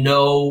me is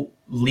no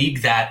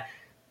league that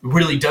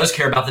really does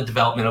care about the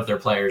development of their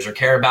players or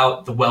care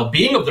about the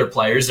well-being of their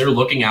players. They're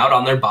looking out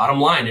on their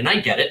bottom line. And I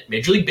get it.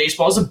 Major League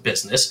Baseball is a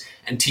business,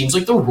 and teams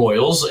like the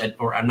Royals,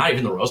 or not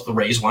even the Royals, the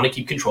Rays want to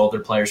keep control of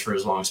their players for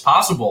as long as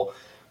possible.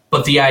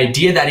 But the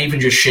idea that even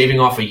just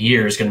shaving off a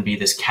year is going to be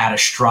this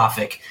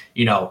catastrophic,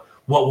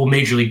 what will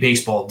Major League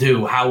Baseball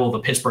do? How will the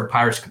Pittsburgh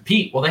Pirates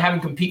compete? Well, they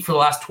haven't competed for the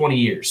last 20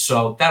 years.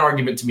 So that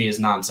argument to me is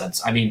nonsense.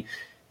 I mean,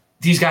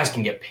 these guys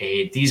can get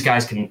paid. These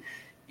guys can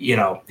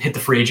hit the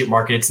free agent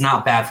market. It's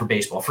not bad for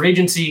baseball. Free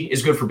agency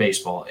is good for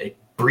baseball. It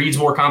breeds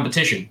more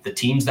competition. The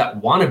teams that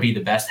want to be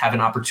the best have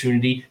an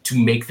opportunity to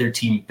make their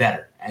team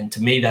better. And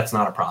to me, that's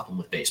not a problem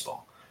with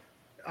baseball.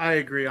 I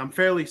agree. I'm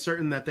fairly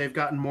certain that they've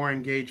gotten more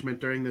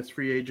engagement during this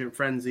free agent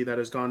frenzy that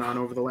has gone on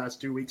over the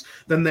last 2 weeks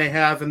than they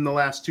have in the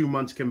last 2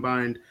 months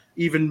combined,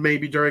 even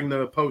maybe during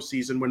the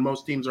postseason when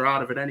most teams are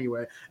out of it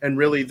anyway. And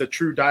really the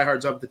true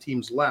diehards of the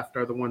teams left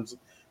are the ones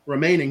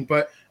remaining.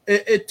 But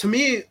to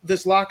me,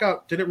 this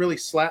lockout didn't really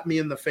slap me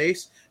in the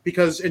face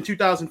because in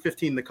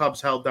 2015, the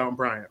Cubs held down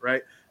Bryant,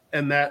 right?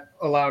 And that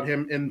allowed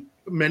him, and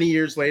many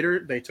years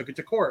later, they took it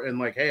to court and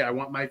like, hey, I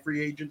want my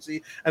free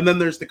agency. And then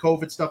there's the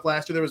COVID stuff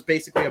last year. There was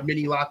basically a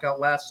mini lockout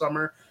last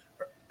summer.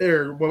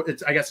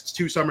 I guess it's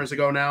 2 summers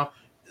ago now.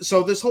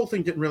 So this whole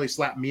thing didn't really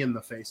slap me in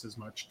the face as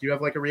much. Do you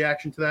have like a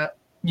reaction to that?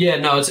 Yeah,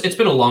 no, it's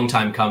been a long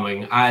time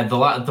coming.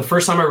 The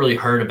first time I really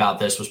heard about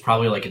this was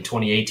probably like in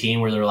 2018,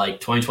 where they're like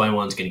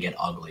 2021 is going to get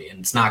ugly and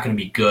it's not going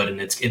to be good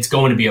and it's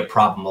going to be a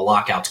problem. The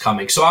lockout's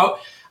coming. So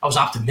I was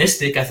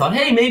optimistic. I thought,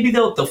 hey, maybe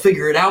they'll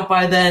figure it out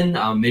by then.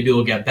 Maybe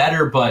it'll get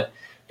better. But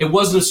it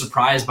wasn't a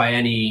surprise by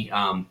any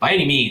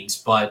means.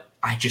 But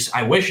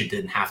I wish it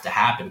didn't have to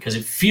happen because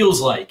it feels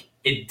like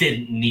it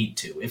didn't need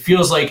to. It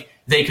feels like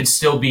they could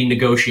still be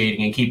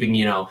negotiating and keeping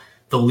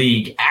the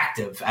league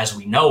active as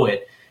we know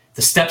it.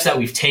 The steps that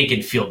we've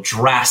taken feel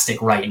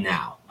drastic right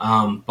now.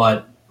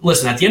 But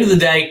listen, at the end of the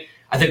day,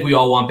 I think we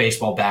all want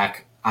baseball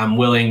back. I'm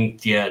willing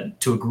to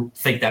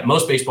think that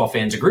most baseball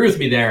fans agree with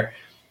me there.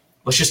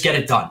 Let's just get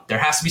it done. There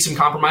has to be some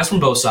compromise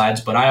from both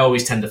sides, but I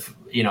always tend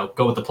to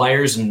go with the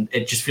players, and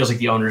it just feels like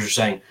the owners are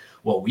saying,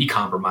 well, we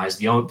compromise.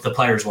 The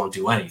players won't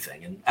do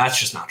anything, and that's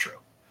just not true.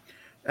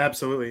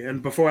 Absolutely.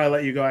 And before I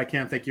let you go, I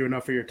can't thank you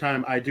enough for your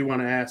time. I do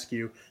want to ask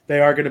you,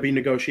 they are going to be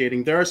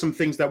negotiating. There are some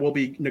things that will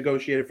be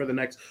negotiated for the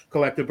next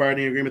collective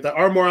bargaining agreement that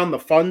are more on the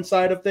fun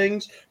side of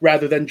things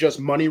rather than just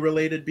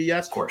money-related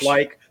BS, of course,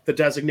 like the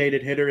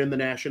designated hitter in the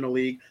National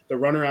League, the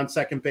runner on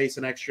second base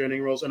and extra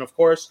inning rules, and of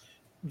course,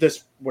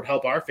 this would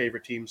help our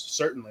favorite teams,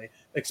 certainly,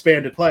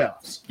 expanded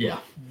playoffs. Yeah.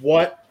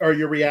 What are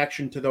your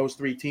reaction to those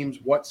 3 teams?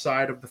 What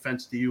side of the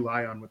fence do you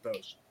lie on with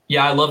those?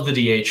 Yeah, I love the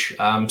DH.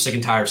 I'm sick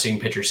and tired of seeing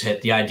pitchers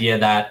hit. The idea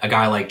that a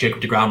guy like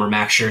Jacob deGrom or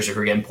Max Scherzer,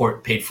 who are getting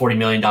paid $40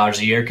 million a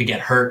year, could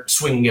get hurt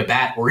swinging a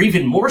bat, or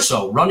even more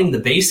so, running the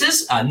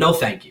bases, no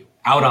thank you.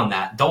 Out on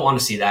that. Don't want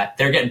to see that.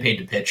 They're getting paid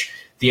to pitch.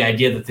 The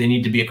idea that they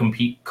need to be a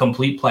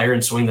complete player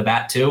and swing the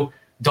bat too,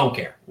 don't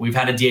care. We've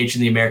had a DH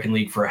in the American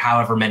League for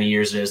however many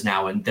years it is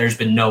now, and there's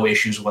been no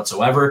issues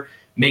whatsoever.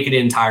 Make it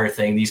an entire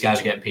thing. These guys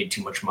are getting paid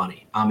too much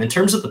money. In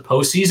terms of the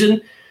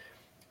postseason,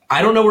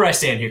 I don't know where I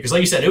stand here because,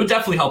 like you said, it would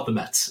definitely help the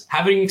Mets.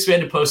 Having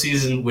expanded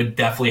postseason would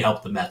definitely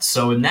help the Mets.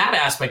 So in that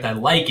aspect, I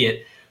like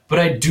it, but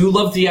I do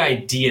love the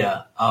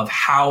idea of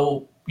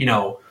how,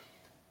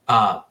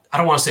 I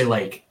don't want to say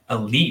like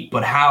elite,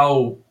 but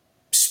how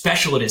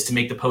special it is to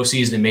make the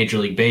postseason in Major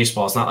League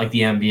Baseball. It's not like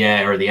the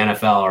NBA or the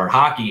NFL or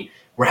hockey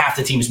where half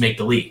the teams make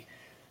the league.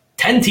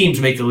 10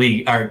 teams make the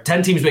league, or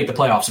 10 teams make the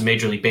playoffs in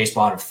Major League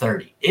Baseball out of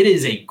 30. It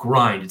is a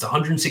grind. It's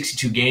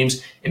 162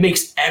 games. It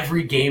makes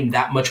every game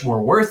that much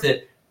more worth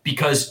it,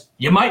 because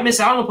you might miss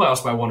out on the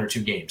playoffs by 1 or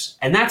 2 games.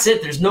 And that's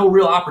it. There's no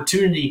real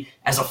opportunity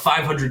as a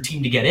 500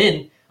 team to get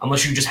in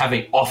unless you just have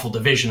an awful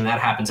division, and that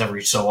happens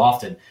every so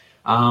often.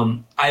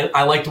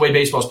 I like the way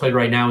baseball's played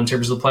right now in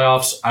terms of the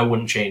playoffs. I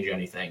wouldn't change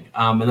anything.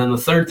 And then the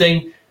third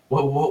thing,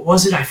 what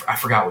was it? I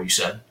forgot what you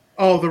said.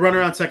 Oh, the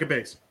runner on second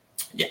base.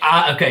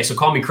 Yeah. Okay, so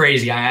call me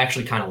crazy. I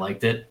actually kind of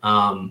liked it.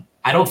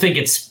 I don't think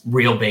it's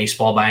real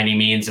baseball by any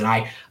means, and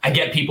I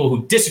get people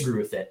who disagree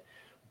with it.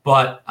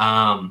 But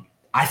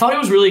I thought it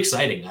was really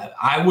exciting.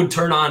 I would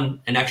turn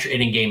on an extra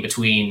inning game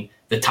between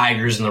the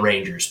Tigers and the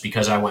Rangers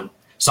because I went,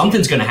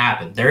 something's going to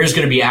happen. There is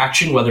going to be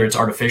action, whether it's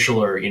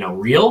artificial or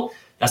real.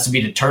 That's to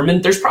be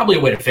determined. There's probably a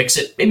way to fix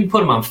it. Maybe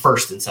put him on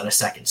first instead of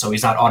second, so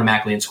he's not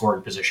automatically in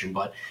scoring position.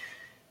 But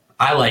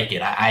I like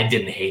it. I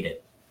didn't hate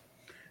it.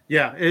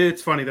 Yeah,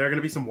 it's funny. There are going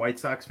to be some White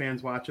Sox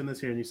fans watching this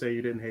here, and you say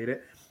you didn't hate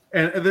it.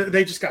 And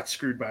they just got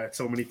screwed by it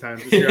so many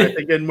times this year, I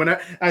think. And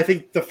I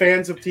think the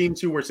fans of teams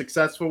who were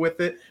successful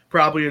with it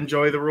probably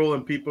enjoy the rule,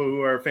 and people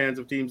who are fans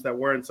of teams that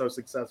weren't so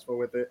successful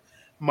with it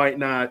might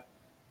not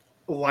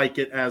like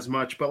it as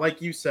much. But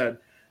like you said,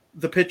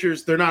 the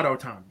pitchers, they're not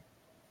Ohtani.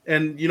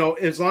 And, you know,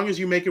 as long as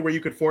you make it where you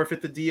could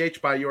forfeit the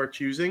DH by your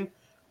choosing,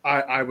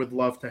 I would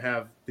love to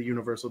have the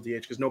universal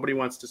DH because nobody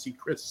wants to see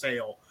Chris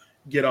Sale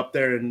get up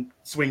there and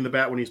swing the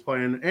bat when he's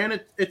playing.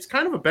 And it's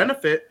kind of a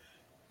benefit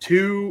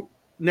to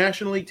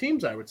National League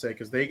teams, I would say,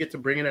 because they get to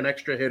bring in an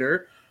extra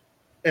hitter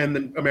and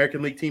the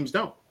American League teams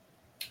don't.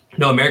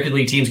 No, American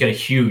League teams get a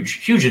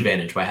huge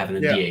advantage by having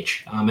the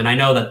DH. And I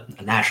know that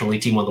a National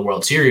League team won the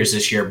World Series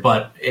this year,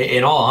 but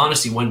in all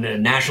honesty, when a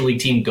National League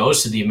team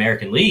goes to the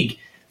American League,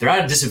 they're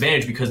at a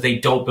disadvantage because they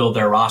don't build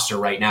their roster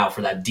right now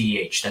for that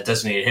DH, that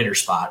designated hitter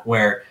spot,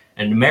 where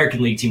an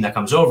American League team that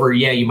comes over,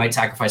 you might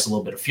sacrifice a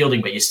little bit of fielding,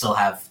 but you still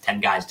have 10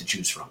 guys to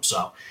choose from.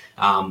 So,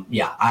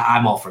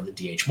 I'm all for the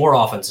DH. More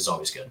offense is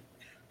always good.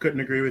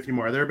 Couldn't agree with you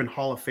more. There have been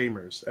Hall of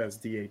Famers as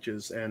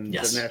DHs, and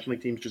the National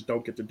League teams just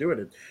don't get to do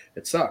it.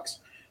 It sucks.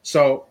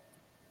 So,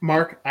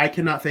 Mark, I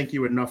cannot thank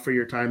you enough for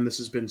your time. This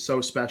has been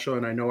so special,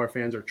 and I know our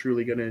fans are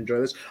truly going to enjoy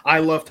this. I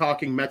love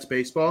talking Mets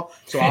baseball,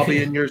 so I'll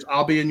be in yours.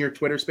 I'll be in your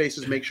Twitter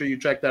Spaces. Make sure you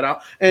check that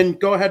out. And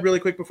go ahead, really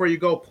quick before you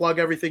go, plug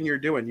everything you're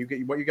doing.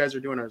 What you guys are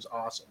doing is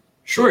awesome.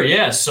 Sure,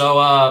 yeah.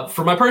 So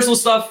for my personal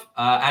stuff,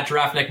 at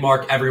Giraffe Neck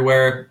Mark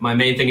everywhere. My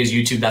main thing is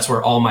YouTube. That's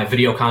where all my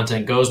video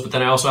content goes. But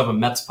then I also have a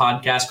Mets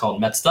podcast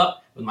called Metsed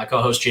Up with my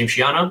co-host James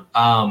Shiano,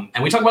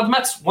 and we talk about the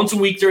Mets once a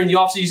week during the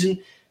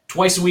offseason.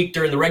 Twice a week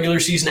during the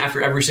regular season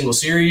after every single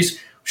series.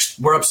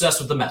 We're obsessed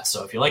with the Mets.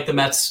 So if you like the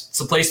Mets, it's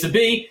the place to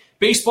be.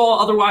 Baseball,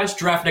 otherwise,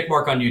 Giraffe Neck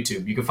Mark on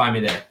YouTube. You can find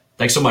me there.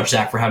 Thanks so much,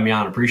 Zach, for having me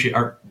on.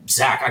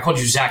 Zach. I called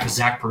you Zach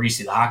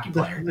Parisi, the hockey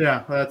player.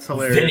 Yeah, that's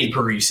hilarious. Vinny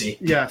Parisi.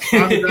 Yes.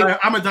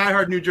 I'm a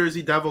diehard New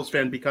Jersey Devils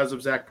fan because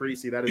of Zach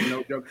Parisi. That is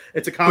no joke.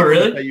 It's a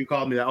compliment that you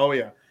called me that. Oh,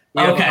 yeah.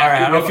 Okay, all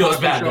right. I don't feel as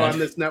bad. On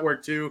this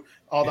network, too.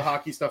 All the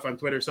hockey stuff on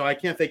Twitter. So I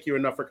can't thank you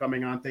enough for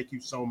coming on. Thank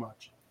you so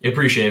much.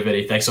 Appreciate it,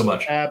 Vinny. Thanks so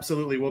much.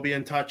 Absolutely. We'll be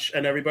in touch.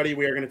 And everybody,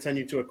 we are going to send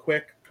you to a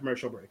quick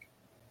commercial break.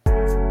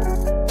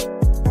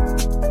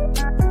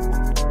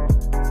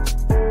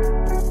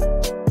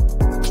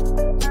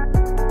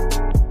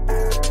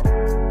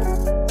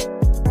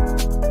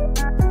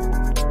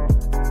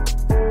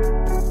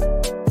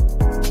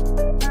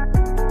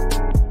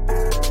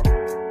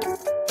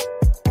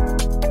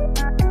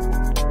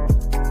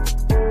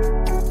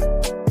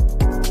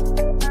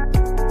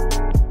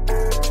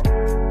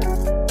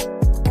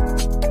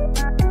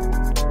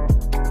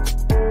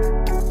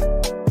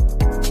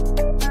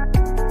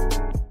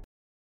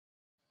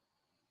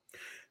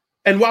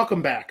 And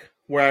welcome back,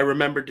 where I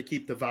remembered to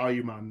keep the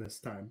volume on this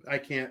time. I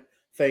can't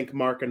thank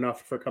Mark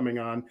enough for coming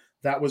on.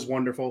 That was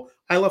wonderful.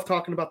 I love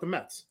talking about the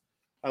Mets.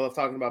 I love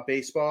talking about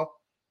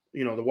baseball,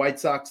 you know, the White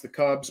Sox, the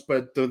Cubs,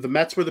 but the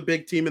Mets were the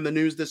big team in the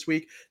news this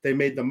week. They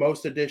made the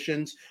most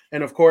additions.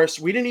 And, of course,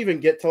 we didn't even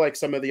get to, like,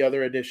 some of the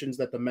other additions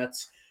that the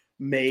Mets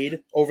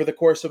made over the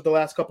course of the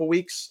last couple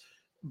weeks,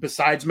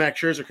 besides Max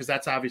Scherzer, because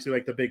that's obviously,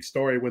 like, the big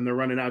story when they're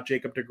running out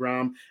Jacob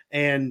deGrom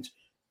and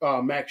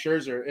Max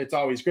Scherzer. It's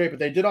always great, but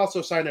they did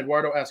also sign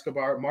Eduardo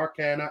Escobar, Mark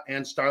Canha,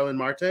 and Starlin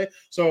Marte.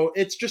 So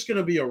it's just going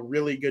to be a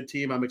really good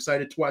team. I'm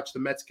excited to watch the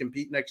Mets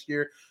compete next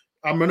year.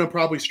 I'm going to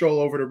probably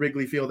stroll over to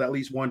Wrigley Field at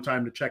least one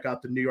time to check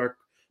out the New York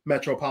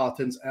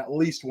Metropolitans at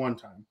least one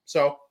time.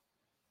 So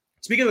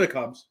speaking of the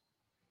Cubs,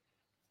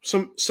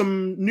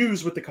 some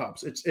news with the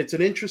Cubs. It's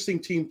an interesting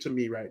team to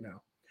me right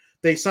now.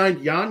 They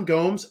signed Yan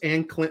Gomes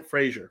and Clint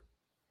Frazier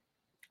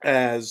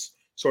as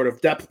sort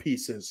of depth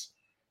pieces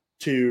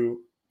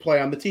to play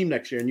on the team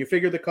next year. And you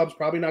figure the Cubs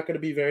probably not going to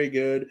be very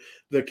good.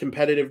 The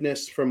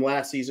competitiveness from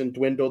last season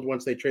dwindled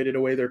once they traded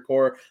away their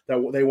core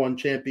that they won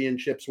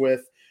championships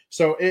with.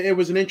 So it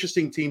was an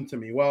interesting team to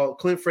me. Well,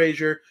 Clint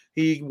Frazier,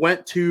 he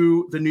went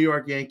to the New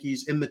York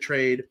Yankees in the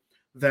trade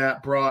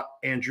that brought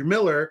Andrew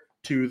Miller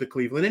to the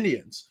Cleveland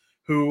Indians,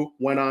 who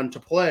went on to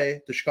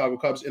play the Chicago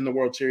Cubs in the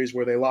World Series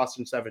where they lost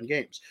in 7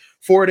 games.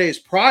 4 days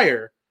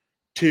prior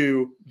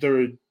to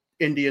the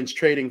Indians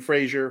trading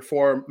Frazier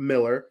for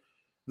Miller,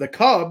 the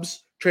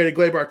Cubs traded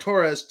Gleyber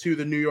Torres to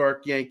the New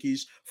York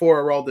Yankees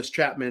for Aroldis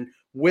Chapman.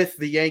 With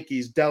the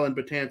Yankees, Dellin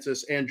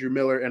Betances, Andrew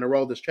Miller, and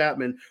Aroldis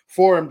Chapman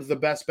formed the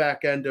best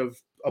back end of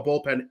a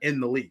bullpen in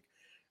the league.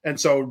 And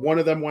so one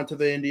of them went to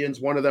the Indians,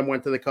 one of them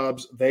went to the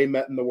Cubs. They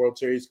met in the World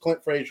Series.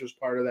 Clint Frazier was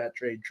part of that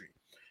trade tree.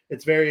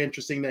 It's very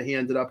interesting that he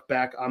ended up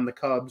back on the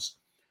Cubs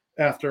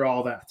after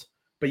all that.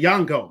 But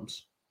Yan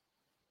Gomes,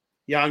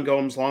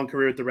 long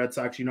career with the Red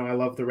Sox. You know, I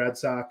love the Red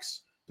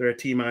Sox. They're a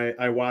team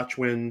I watch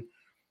when,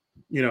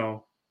 you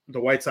know,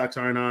 the White Sox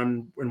aren't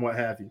on and what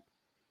have you.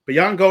 But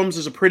Yan Gomes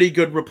is a pretty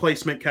good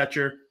replacement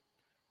catcher.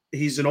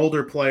 He's an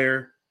older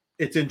player.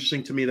 It's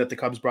interesting to me that the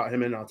Cubs brought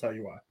him in. I'll tell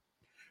you why.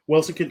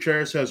 Wilson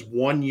Contreras has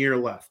 1 year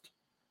left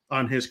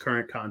on his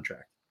current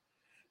contract.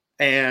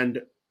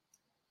 And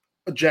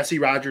Jesse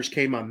Rogers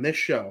came on this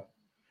show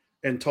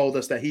and told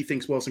us that he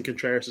thinks Wilson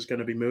Contreras is going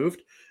to be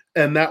moved.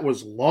 And that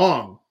was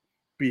long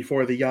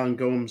before the Yan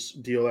Gomes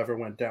deal ever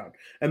went down.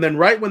 And then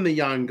right when the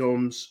Yan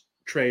Gomes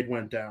trade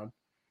went down,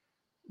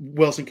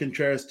 Wilson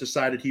Contreras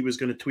decided he was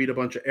going to tweet a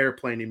bunch of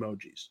airplane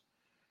emojis.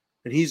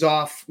 And he's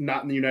off,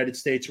 not in the United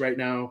States right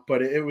now,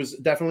 but it was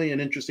definitely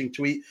an interesting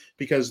tweet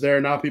because there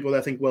are now people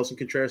that think Wilson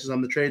Contreras is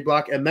on the trade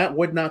block, and that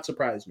would not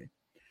surprise me.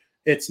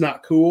 It's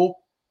not cool.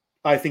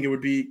 I think it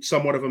would be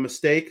somewhat of a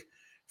mistake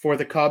for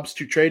the Cubs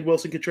to trade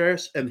Wilson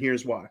Contreras, and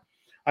here's why.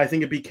 I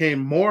think it became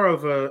more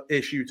of an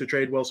issue to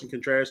trade Wilson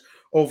Contreras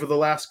over the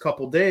last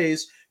couple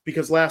days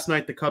because last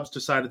night the Cubs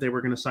decided they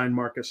were going to sign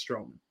Marcus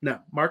Stroman.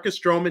 Now, Marcus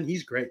Stroman,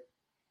 he's great.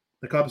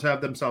 The Cubs have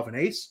themselves an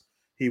ace.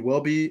 He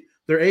will be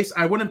their ace.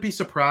 I wouldn't be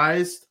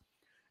surprised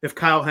if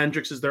Kyle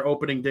Hendricks is their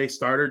opening day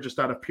starter, just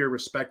out of pure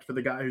respect for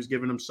the guy who's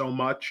given him so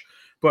much.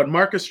 But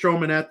Marcus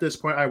Stroman at this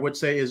point, I would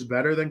say, is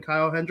better than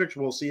Kyle Hendricks.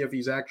 We'll see if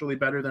he's actually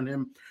better than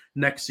him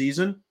next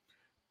season.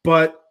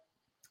 But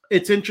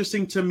it's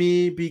interesting to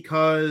me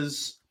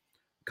because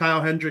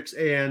Kyle Hendricks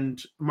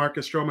and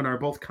Marcus Stroman are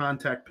both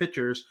contact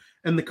pitchers,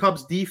 and the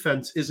Cubs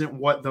defense isn't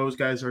what those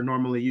guys are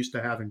normally used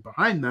to having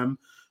behind them.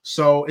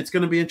 So it's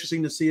going to be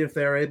interesting to see if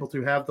they're able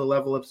to have the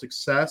level of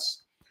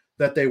success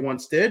that they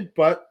once did.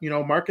 But,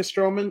 Marcus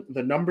Stroman,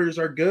 the numbers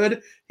are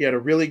good. He had a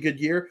really good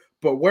year.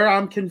 But where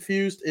I'm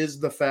confused is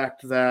the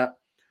fact that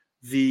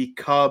the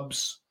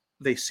Cubs,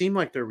 they seem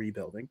like they're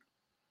rebuilding.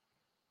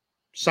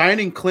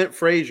 Signing Clint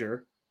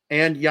Frazier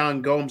and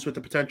Yan Gomes with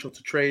the potential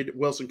to trade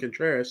Wilson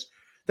Contreras,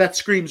 that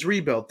screams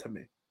rebuild to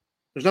me.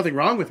 There's nothing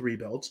wrong with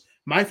rebuilds.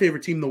 My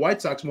favorite team, the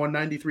White Sox, won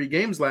 93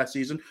 games last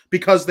season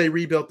because they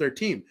rebuilt their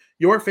team.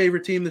 Your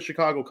favorite team, the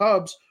Chicago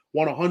Cubs,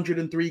 won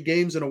 103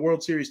 games in a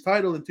World Series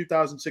title in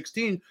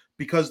 2016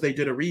 because they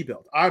did a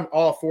rebuild. I'm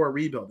all for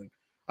rebuilding.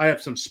 I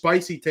have some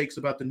spicy takes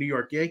about the New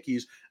York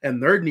Yankees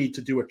and their need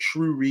to do a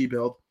true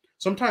rebuild.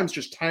 Sometimes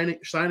just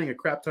signing a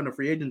crap ton of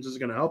free agents is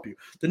going to help you.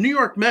 The New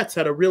York Mets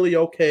had a really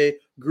okay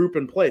group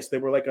in place. They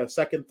were like a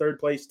second, third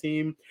place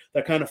team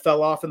that kind of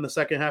fell off in the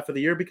second half of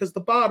the year because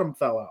the bottom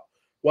fell out.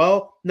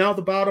 Well, now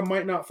the bottom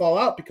might not fall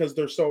out because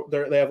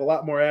they have a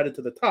lot more added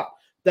to the top.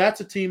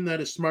 That's a team that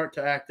is smart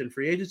to act in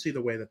free agency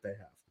the way that they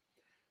have.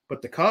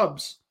 But the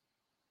Cubs,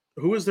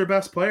 who was their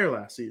best player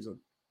last season?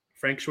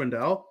 Frank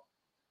Schwindel,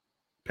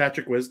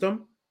 Patrick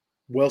Wisdom,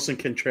 Wilson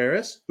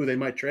Contreras, who they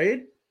might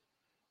trade.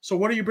 So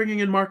what are you bringing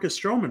in Marcus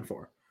Stroman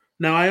for?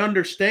 Now, I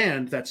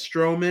understand that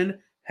Stroman,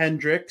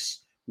 Hendricks,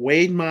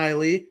 Wade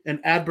Miley,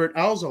 and Adbert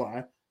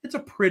Alzolay, it's a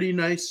pretty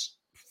nice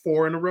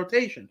four in a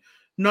rotation.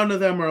 None of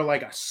them are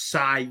like a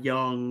Cy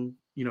Young,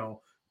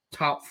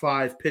 top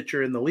 5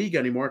 pitcher in the league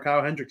anymore.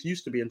 Kyle Hendricks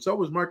used to be, and so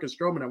was Marcus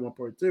Stroman at one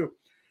point too.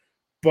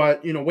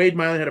 But, Wade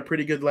Miley had a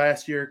pretty good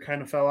last year,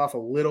 kind of fell off a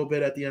little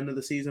bit at the end of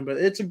the season, but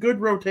it's a good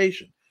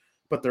rotation.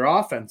 But their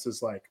offense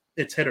is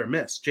it's hit or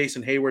miss.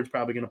 Jason Hayward's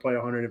probably going to play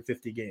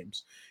 150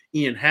 games.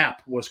 Ian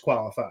Happ was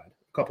qualified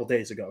a couple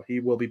days ago. He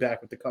will be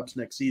back with the Cubs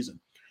next season.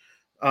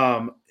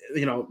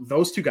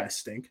 Those two guys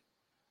stink,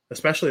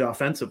 especially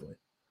offensively.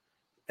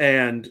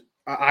 And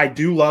I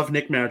do love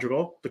Nick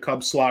Madrigal. The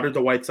Cubs slaughtered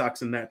the White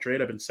Sox in that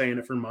trade. I've been saying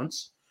it for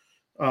months.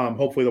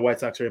 Hopefully the White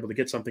Sox are able to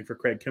get something for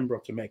Craig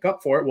Kimbrough to make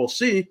up for it. We'll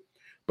see.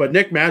 But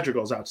Nick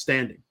Madrigal is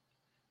outstanding.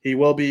 He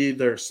will be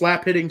their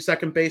slap-hitting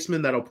second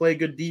baseman that'll play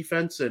good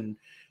defense, and,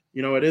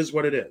 it is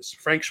what it is.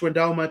 Frank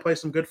Schwindel might play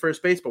some good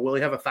first base, but will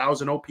he have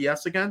 1,000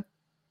 OPS again?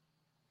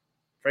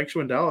 Frank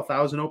Schwindel,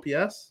 1,000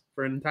 OPS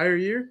for an entire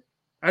year?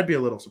 I'd be a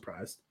little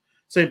surprised.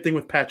 Same thing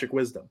with Patrick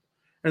Wisdom.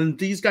 And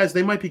these guys,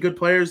 they might be good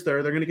players.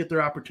 They're going to get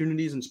their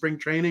opportunities in spring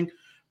training,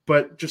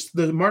 but just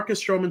the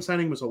Marcus Stroman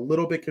signing was a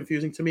little bit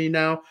confusing to me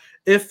now.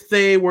 If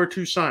they were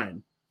to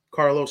sign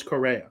Carlos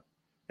Correa,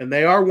 and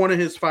they are one of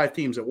his 5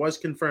 teams. It was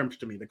confirmed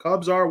to me. The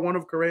Cubs are one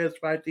of Correa's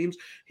 5 teams.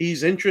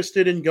 He's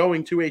interested in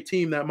going to a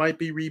team that might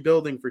be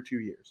rebuilding for 2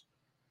 years.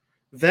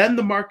 Then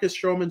the Marcus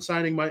Stroman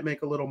signing might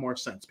make a little more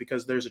sense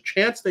because there's a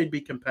chance they'd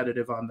be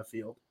competitive on the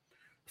field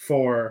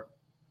for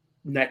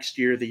next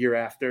year, the year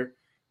after.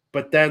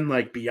 But then,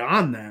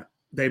 beyond that,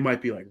 they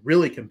might be,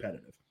 really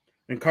competitive.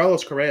 And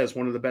Carlos Correa is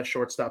one of the best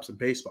shortstops in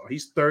baseball.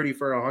 He's 30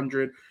 for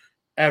 100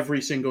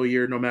 every single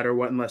year, no matter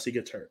what, unless he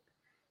gets hurt.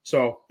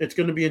 So it's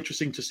going to be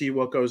interesting to see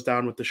what goes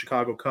down with the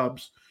Chicago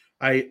Cubs.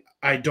 I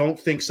don't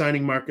think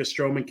signing Marcus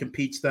Stroman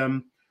competes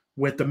them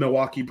with the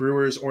Milwaukee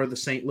Brewers or the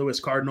St. Louis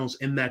Cardinals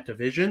in that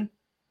division,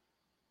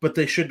 but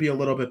they should be a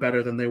little bit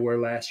better than they were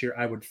last year,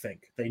 I would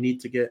think. They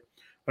need to get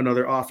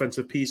another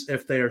offensive piece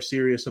if they are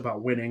serious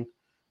about winning.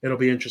 It'll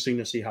be interesting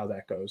to see how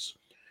that goes.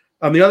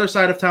 On the other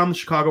side of town, the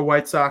Chicago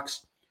White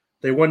Sox,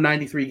 they won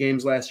 93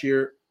 games last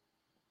year.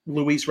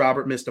 Luis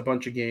Robert missed a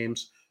bunch of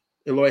games.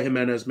 Eloy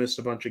Jimenez missed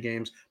a bunch of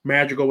games.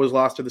 Madrigal was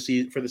lost for the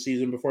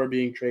season before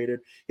being traded.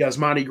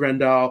 Yasmani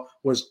Grandal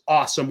was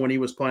awesome when he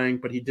was playing,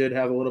 but he did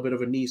have a little bit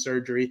of a knee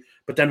surgery.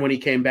 But then when he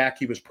came back,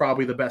 he was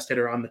probably the best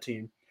hitter on the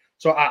team.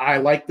 So I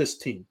like this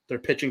team. Their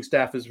pitching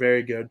staff is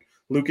very good.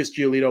 Lucas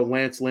Giolito,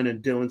 Lance Lynn,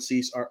 and Dylan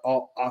Cease are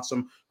all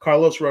awesome.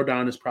 Carlos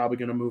Rodon is probably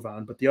going to move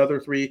on. But the other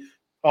 3,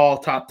 all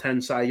top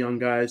 10 Cy Young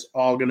guys,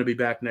 all going to be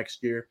back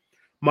next year.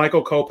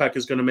 Michael Kopech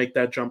is going to make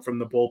that jump from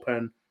the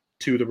bullpen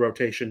to the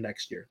rotation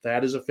next year.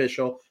 That is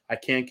official. I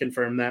can't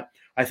confirm that.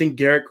 I think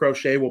Garrett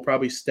Crochet will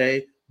probably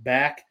stay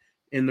back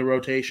in the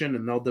rotation,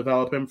 and they'll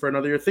develop him for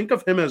another year. Think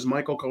of him as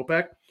Michael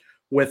Kopech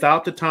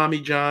without the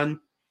Tommy John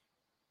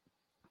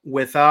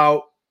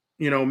without,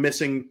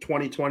 missing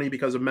 2020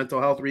 because of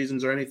mental health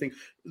reasons or anything.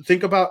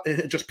 Think about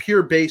just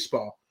pure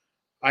baseball.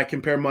 I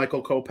compare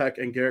Michael Kopech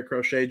and Garrett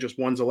Crochet, just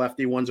one's a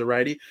lefty, one's a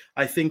righty.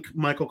 I think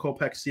Michael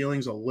Kopech's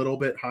ceiling's a little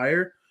bit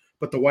higher,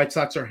 but the White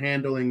Sox are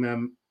handling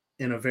them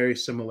in a very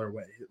similar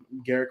way.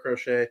 Garrett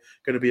Crochet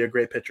going to be a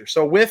great pitcher.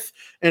 So with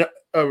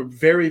a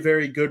very,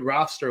 very good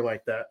roster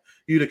like that,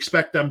 you'd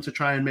expect them to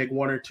try and make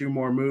one or two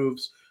more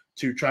moves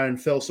to try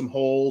and fill some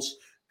holes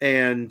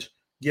and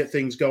get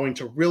things going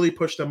to really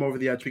push them over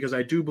the edge, because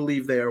I do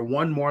believe they are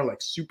one more like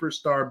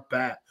superstar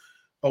bat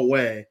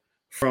away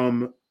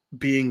from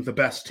being the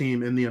best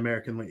team in the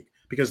American League,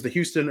 because the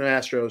Houston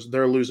Astros,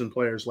 they're losing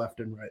players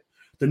left and right.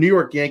 The New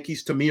York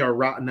Yankees, to me, are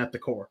rotten at the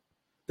core.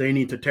 They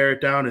need to tear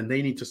it down, and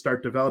they need to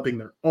start developing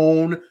their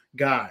own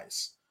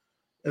guys.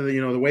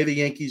 The way the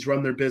Yankees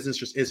run their business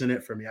just isn't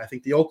it for me. I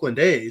think the Oakland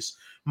A's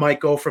might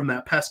go from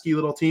that pesky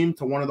little team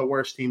to one of the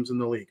worst teams in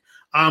the league.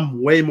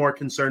 I'm way more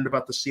concerned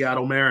about the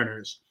Seattle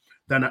Mariners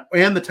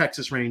and the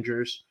Texas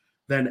Rangers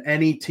than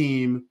any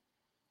team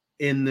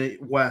in the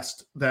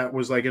West that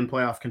was like in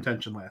playoff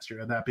contention last year,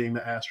 and that being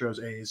the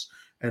Astros, A's,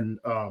 and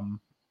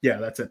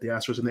that's it. The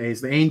Astros and the A's.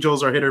 The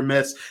Angels are hit or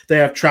miss. They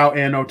have Trout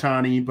and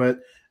Ohtani,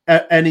 but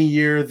any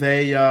year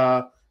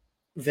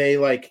they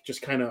like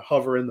just kind of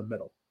hover in the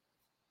middle.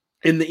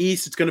 In the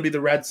East, it's going to be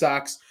the Red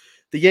Sox.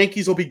 The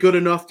Yankees will be good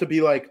enough to be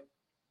like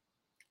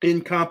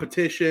in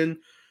competition,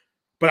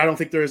 but I don't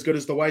think they're as good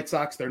as the White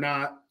Sox. They're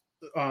not.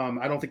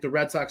 I don't think the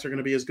Red Sox are going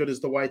to be as good as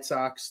the White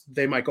Sox.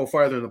 They might go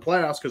farther in the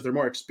playoffs because they're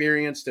more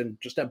experienced and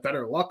just have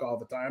better luck all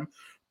the time,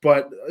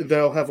 but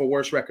they'll have a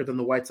worse record than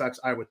the White Sox,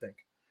 I would think.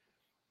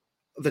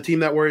 The team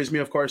that worries me,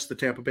 of course, the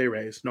Tampa Bay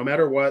Rays. No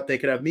matter what, they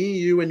could have me,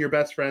 you, and your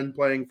best friend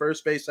playing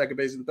first base, second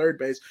base, and third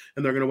base,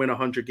 and they're going to win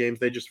 100 games.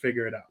 They just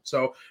figure it out.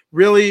 So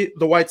really,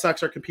 the White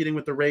Sox are competing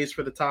with the Rays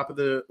for the top of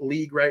the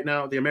league right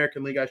now, the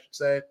American League, I should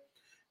say.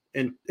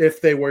 And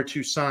if they were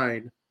to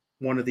sign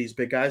one of these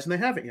big guys, and they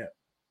haven't yet,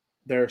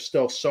 there are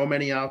still so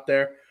many out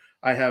there.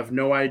 I have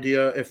no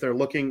idea if they're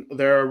looking.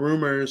 There are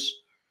rumors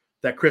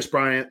that Chris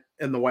Bryant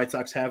and the White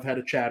Sox have had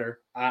a chatter.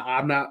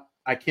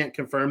 I can't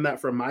confirm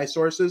that from my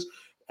sources.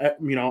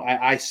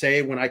 I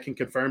say when I can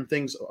confirm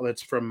things,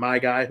 it's from my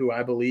guy who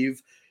I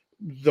believe.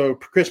 The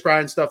Chris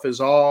Bryant stuff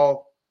is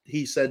all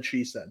he said,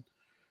 she said.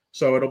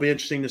 So it'll be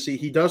interesting to see.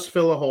 He does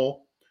fill a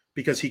hole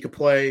because he could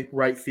play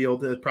right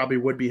field. It probably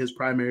would be his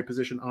primary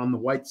position on the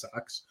White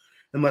Sox,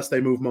 unless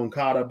they move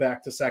Moncada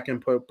back to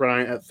second, put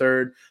Bryant at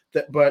third.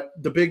 But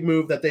the big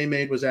move that they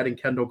made was adding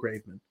Kendall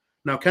Graveman.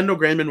 Now, Kendall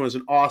Graveman was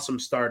an awesome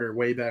starter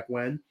way back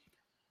when.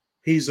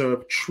 He's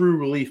a true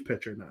relief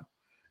pitcher now,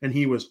 and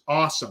he was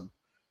awesome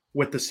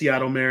with the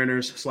Seattle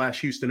Mariners /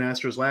 Houston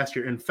Astros last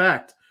year. In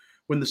fact,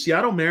 when the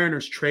Seattle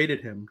Mariners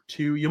traded him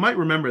to, you might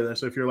remember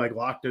this if you're like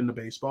locked into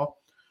baseball,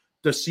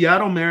 the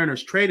Seattle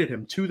Mariners traded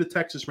him to the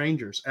Texas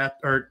Rangers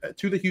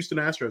to the Houston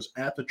Astros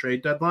at the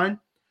trade deadline.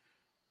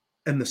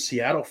 And the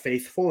Seattle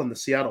faithful and the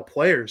Seattle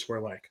players were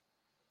like,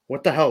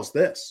 what the hell is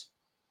this?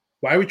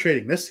 Why are we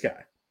trading this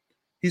guy?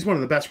 He's one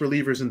of the best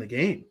relievers in the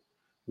game.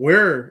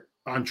 We're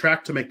on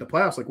track to make the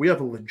playoffs. Like, we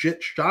have a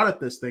legit shot at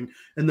this thing.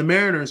 And the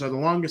Mariners are the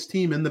longest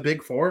team in the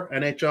Big Four,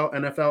 NHL,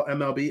 NFL,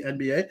 MLB,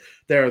 NBA.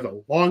 They're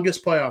the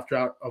longest playoff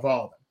drought of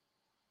all of them.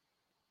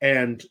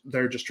 And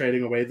they're just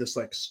trading away this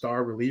like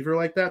star reliever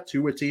like that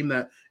to a team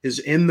that is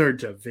in their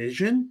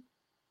division?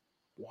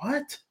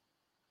 What?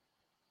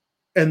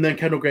 And then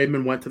Kendall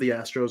Graveman went to the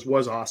Astros,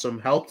 was awesome,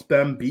 helped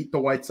them beat the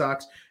White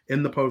Sox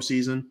in the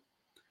postseason.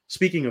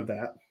 Speaking of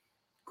that,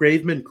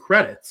 Graveman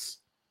credits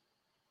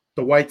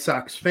the White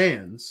Sox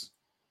fans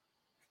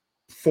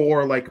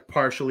for like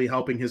partially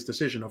helping his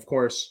decision. Of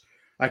course,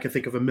 I could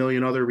think of a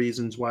million other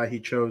reasons why he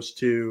chose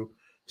to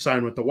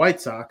sign with the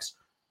White Sox.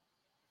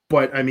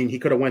 But, I mean, he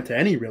could have went to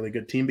any really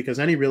good team because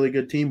any really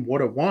good team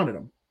would have wanted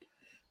him.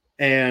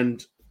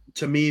 And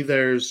to me,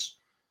 there's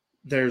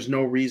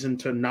no reason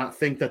to not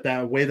think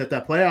that way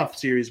that playoff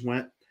series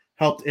went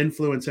helped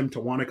influence him to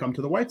want to come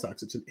to the White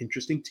Sox. It's an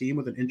interesting team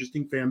with an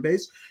interesting fan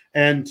base,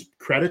 and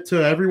credit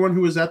to everyone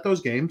who was at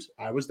those games.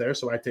 I was there,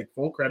 so I take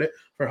full credit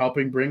for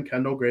helping bring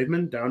Kendall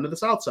Graveman down to the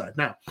South Side.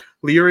 Now,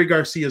 Leury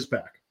Garcia's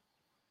back.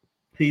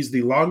 He's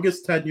the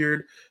longest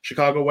tenured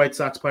Chicago White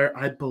Sox player,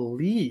 I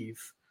believe.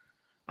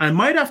 I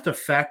might have to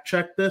fact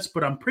check this,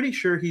 but I'm pretty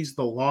sure he's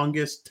the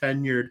longest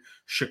tenured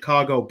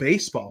Chicago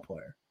baseball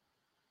player.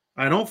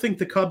 I don't think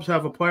the Cubs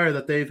have a player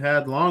that they've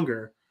had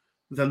longer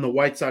than the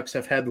White Sox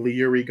have had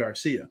Leury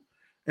Garcia.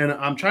 And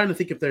I'm trying to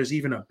think if there's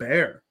even a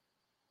Bear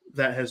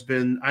that has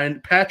been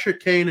 – Patrick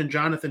Kane and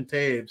Jonathan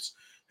Taves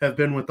have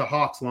been with the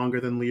Hawks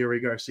longer than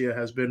Leury Garcia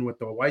has been with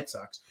the White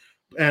Sox.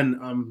 And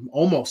I'm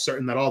almost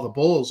certain that all the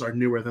Bulls are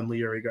newer than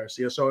Leury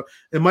Garcia. So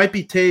it might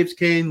be Taves,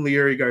 Kane,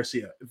 Leury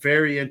Garcia.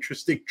 Very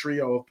interesting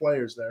trio of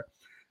players there.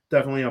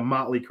 Definitely a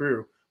motley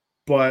crew.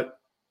 But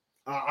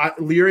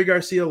Leury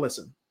Garcia,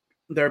 listen,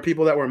 there are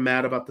people that were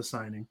mad about the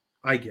signing.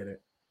 I get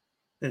it.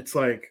 It's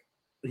like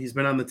he's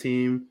been on the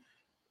team,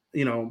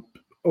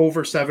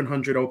 over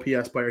 700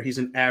 OPS player. He's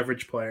an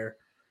average player.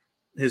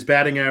 His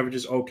batting average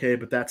is okay,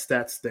 but that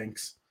stat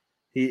stinks.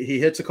 He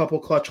hits a couple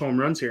clutch home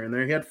runs here and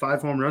there. He had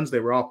 5 home runs. They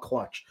were all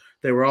clutch.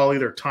 They were all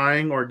either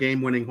tying or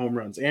game-winning home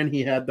runs. And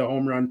he had the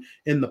home run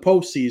in the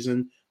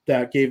postseason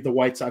that gave the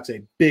White Sox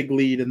a big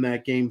lead in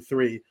that Game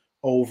 3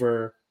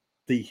 over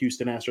the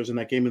Houston Astros in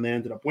that game, and they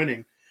ended up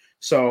winning.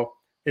 So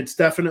it's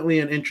definitely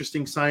an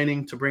interesting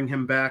signing to bring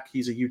him back.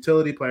 He's a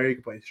utility player. He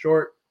can play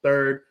short,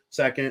 third,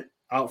 second,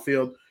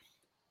 outfield.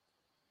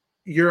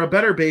 You're a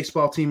better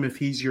baseball team if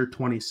he's your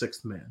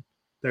 26th man.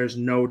 There's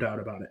no doubt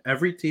about it.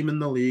 Every team in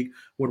the league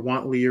would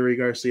want Leury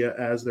Garcia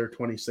as their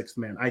 26th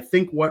man. I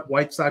think what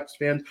White Sox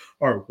fans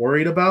are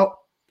worried about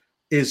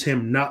is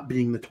him not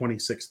being the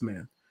 26th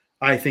man.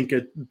 I think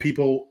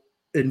people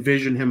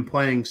envision him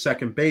playing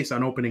second base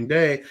on opening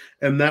day,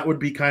 and that would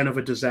be kind of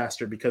a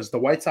disaster because the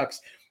White Sox,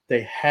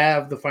 they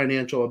have the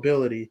financial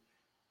ability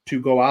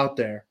to go out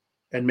there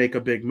and make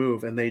a big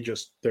move, and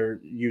they're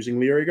using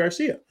Leury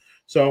Garcia.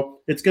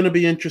 So it's going to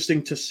be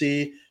interesting to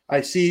see.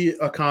 I see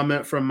a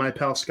comment from my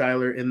pal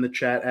Skyler in the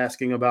chat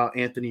asking about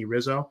Anthony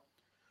Rizzo.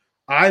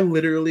 I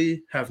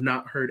literally have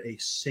not heard a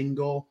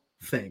single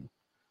thing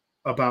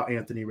about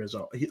Anthony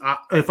Rizzo.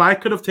 If I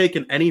could have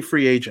taken any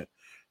free agent,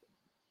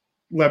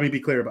 let me be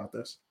clear about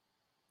this.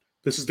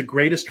 This is the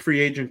greatest free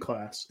agent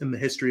class in the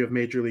history of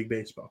Major League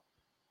Baseball,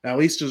 at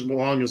least as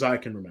long as I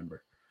can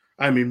remember.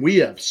 I mean, we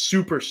have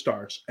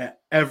superstars at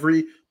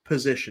every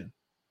position.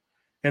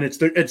 And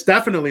it's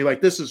definitely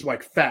like, this is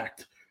like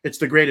fact. It's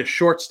the greatest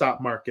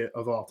shortstop market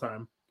of all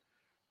time.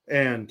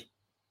 And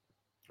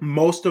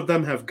most of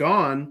them have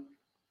gone,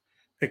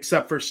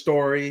 except for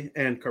Story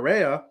and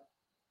Correa.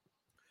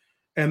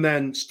 And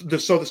then, the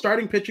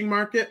starting pitching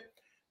market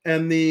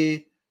and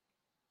the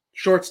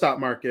shortstop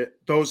market,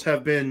 those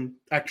have been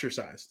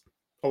exercised.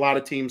 A lot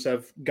of teams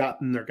have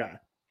gotten their guy.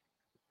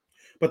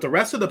 But the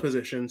rest of the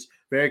positions,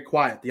 very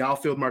quiet. The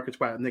outfield market's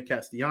quiet. Nick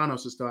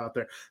Castellanos is still out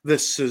there.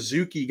 This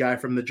Suzuki guy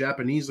from the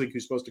Japanese league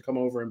who's supposed to come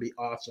over and be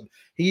awesome.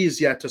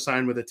 He's yet to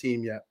sign with a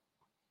team yet.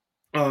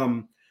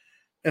 And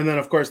then,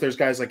 of course, there's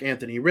guys like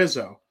Anthony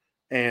Rizzo.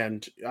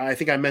 And I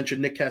think I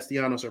mentioned Nick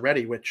Castellanos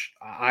already, which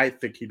I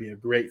think he'd be a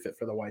great fit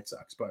for the White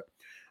Sox. But,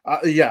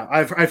 yeah,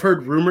 I've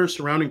heard rumors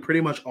surrounding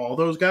pretty much all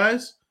those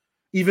guys.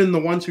 Even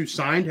the ones who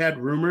signed had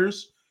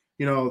rumors.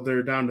 You know,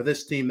 they're down to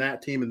this team,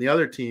 that team, and the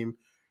other team.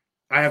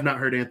 I have not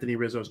heard Anthony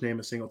Rizzo's name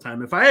a single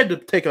time. If I had to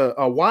take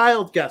a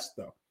wild guess,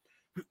 though,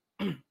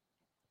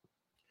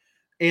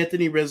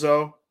 Anthony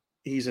Rizzo,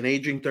 he's an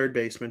aging third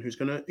baseman he's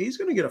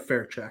gonna get a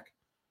fair check.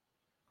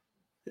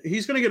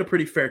 He's gonna get a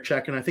pretty fair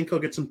check, and I think he'll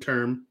get some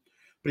term.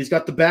 But he's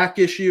got the back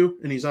issue,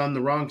 and he's on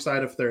the wrong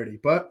side of 30.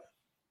 But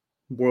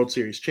World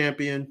Series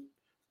champion,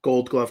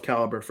 Gold Glove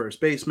caliber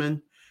first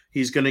baseman.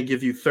 He's going to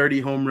give you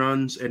 30 home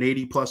runs and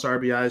 80-plus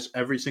RBIs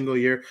every single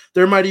year.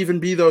 There might even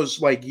be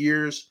those like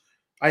years.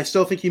 I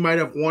still think he might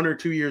have 1 or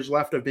 2 years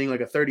left of being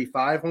like a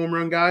 35 home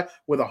run guy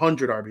with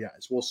 100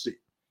 RBIs. We'll see.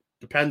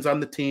 Depends on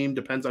the team,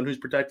 depends on who's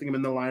protecting him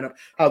in the lineup,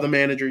 how the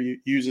manager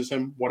uses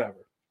him,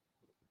 whatever.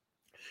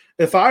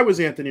 If I was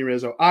Anthony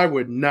Rizzo, I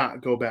would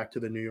not go back to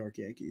the New York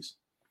Yankees.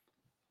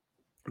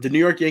 The New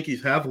York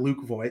Yankees have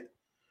Luke Voit.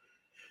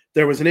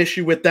 There was an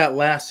issue with that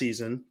last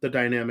season, the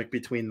dynamic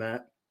between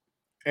that.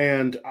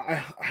 And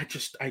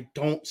I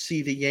don't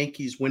see the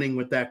Yankees winning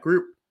with that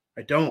group.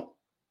 I don't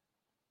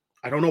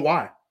know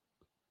why.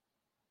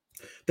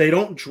 They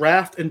don't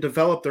draft and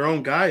develop their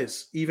own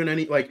guys. They've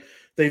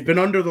been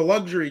under the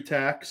luxury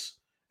tax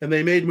and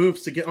they made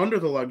moves to get under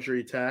the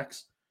luxury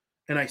tax.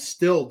 And I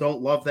still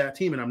don't love that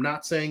team. And I'm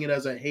not saying it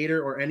as a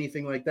hater or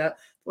anything like that.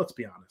 Let's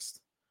be honest.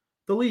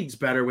 The league's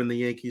better when the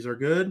Yankees are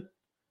good.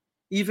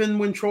 Even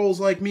when trolls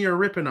like me are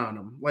ripping on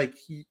them. Like,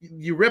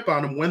 you rip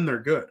on them when they're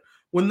good.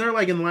 When they're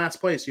like in last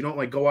place, you don't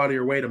like go out of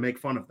your way to make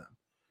fun of them.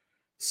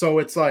 So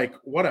it's like,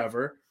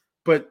 whatever.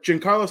 But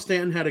Giancarlo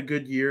Stanton had a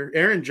good year.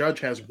 Aaron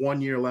Judge has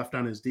 1 year left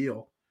on his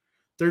deal.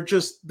 They're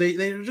just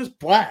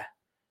blah.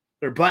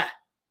 They're blah.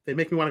 They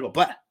make me want to go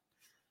blah.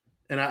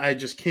 And I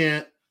just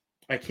can't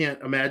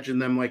imagine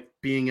them like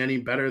being any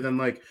better than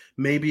like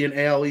maybe an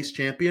AL East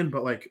champion,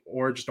 but like,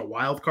 or just a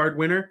wild card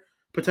winner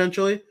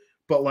potentially.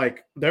 But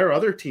like, there are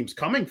other teams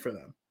coming for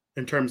them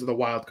in terms of the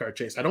wild card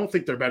chase. I don't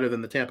think they're better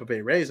than the Tampa Bay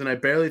Rays, and I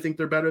barely think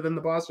they're better than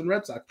the Boston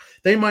Red Sox.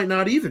 They might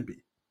not even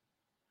be.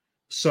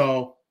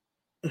 So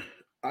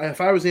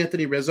if I was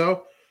Anthony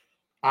Rizzo,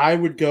 I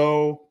would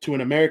go to an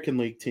American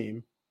League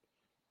team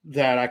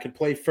that I could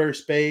play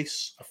first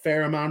base a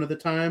fair amount of the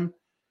time,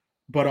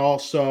 but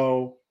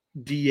also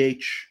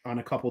DH on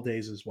a couple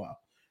days as well.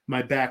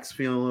 My back's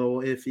feeling a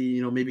little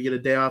iffy, maybe get a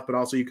day off, but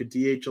also you could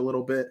DH a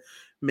little bit,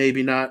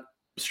 maybe not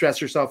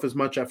stress yourself as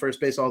much at first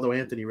base, although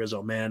Anthony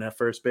Rizzo, man, at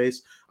first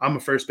base. I'm a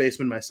first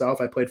baseman myself.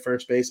 I played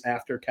first base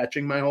after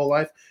catching my whole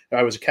life.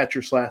 I was a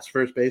catcher /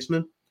 first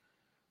baseman.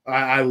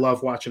 I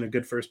love watching a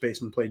good first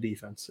baseman play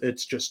defense.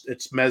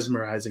 It's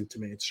mesmerizing to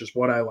me. It's just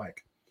what I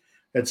like.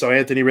 And so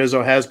Anthony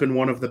Rizzo has been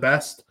one of the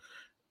best.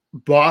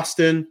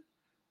 Boston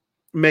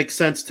makes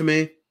sense to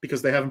me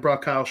because they haven't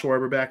brought Kyle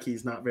Schwarber back.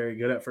 He's not very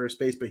good at first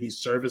base, but he's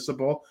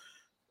serviceable.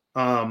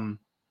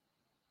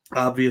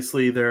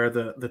 Obviously, they're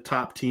the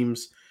top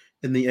teams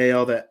in the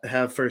AL that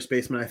have first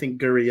baseman. I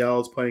think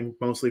Gurriel is playing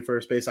mostly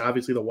first base.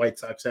 Obviously, the White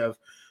Sox have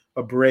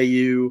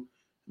Abreu,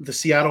 the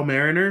Seattle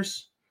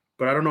Mariners,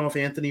 but I don't know if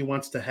Anthony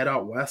wants to head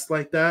out west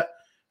like that.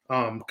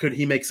 Could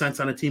he make sense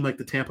on a team like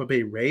the Tampa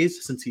Bay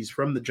Rays since he's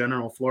from the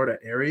general Florida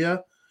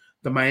area?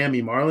 The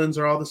Miami Marlins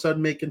are all of a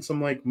sudden making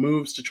some like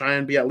moves to try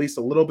and be at least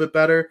a little bit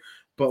better.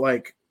 But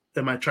like,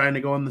 am I trying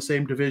to go in the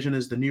same division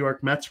as the New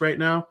York Mets right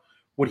now?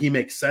 Would he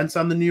make sense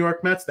on the New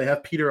York Mets? They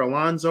have Peter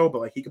Alonso,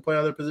 but like he could play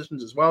other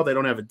positions as well. They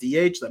don't have a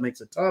DH. That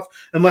makes it tough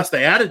unless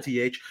they add a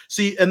DH.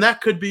 See, and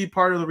that could be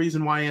part of the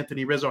reason why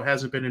Anthony Rizzo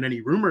hasn't been in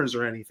any rumors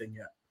or anything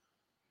yet.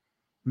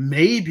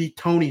 Maybe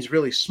Tony's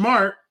really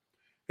smart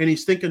and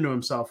he's thinking to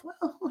himself,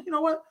 well, you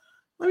know what?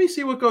 Let me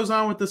see what goes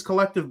on with this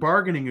collective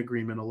bargaining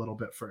agreement a little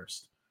bit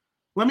first.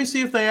 Let me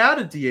see if they add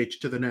a DH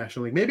to the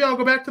National League. Maybe I'll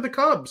go back to the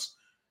Cubs.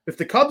 If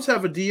the Cubs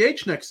have a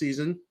DH next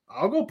season,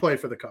 I'll go play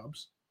for the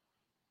Cubs.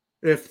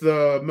 If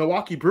the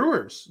Milwaukee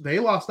Brewers, they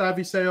lost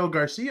Avisail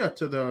Garcia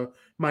to the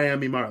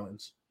Miami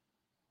Marlins.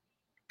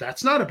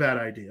 That's not a bad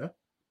idea.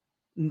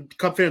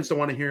 Cub fans don't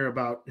want to hear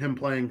about him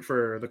playing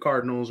for the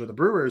Cardinals or the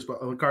Brewers,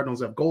 but the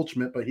Cardinals have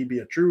Goldschmidt, but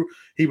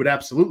he would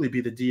absolutely be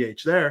the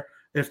DH there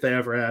if they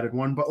ever added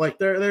one. But like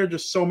there are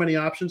just so many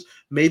options.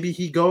 Maybe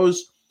he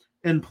goes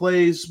and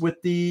plays with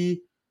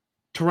the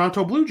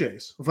Toronto Blue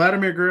Jays.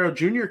 Vladimir Guerrero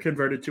Jr.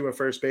 converted to a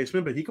first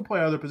baseman, but he can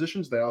play other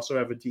positions. They also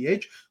have a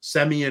DH.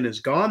 Semien is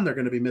gone. They're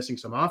going to be missing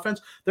some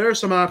offense. There are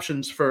some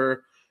options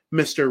for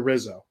Mr.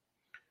 Rizzo.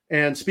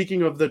 And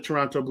speaking of the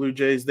Toronto Blue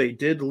Jays, they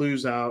did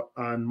lose out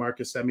on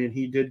Marcus Semien.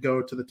 He did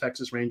go to the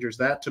Texas Rangers.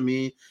 That, to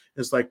me,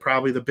 is like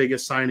probably the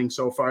biggest signing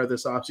so far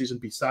this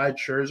offseason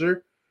besides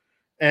Scherzer.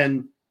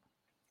 And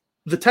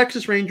the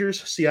Texas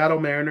Rangers, Seattle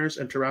Mariners,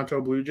 and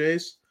Toronto Blue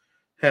Jays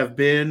have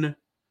been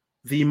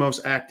the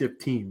most active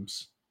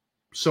teams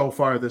so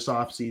far this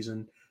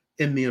offseason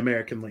in the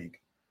American League.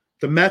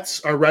 The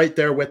Mets are right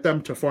there with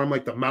them to form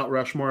like the Mount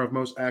Rushmore of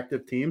most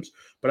active teams,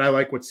 but I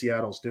like what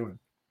Seattle's doing.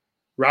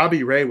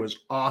 Robbie Ray was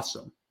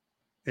awesome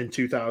in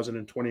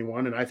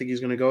 2021, and I think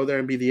he's going to go there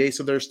and be the ace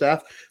of their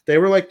staff. They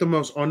were like the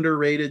most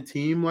underrated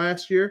team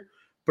last year,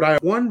 but I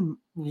have one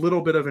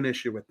little bit of an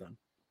issue with them.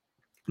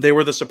 They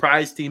were the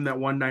surprise team that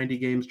won 90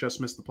 games,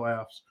 just missed the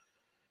playoffs.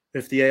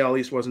 If the AL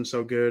East wasn't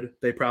so good,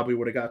 they probably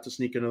would have got to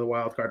sneak into the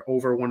wild card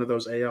over one of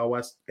those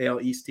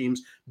AL East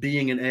teams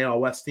being an AL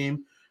West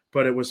team,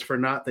 but it was for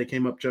naught. They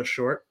came up just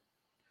short.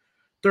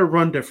 Their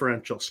run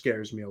differential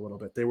scares me a little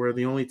bit. They were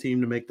the only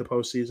team to make the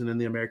postseason in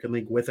the American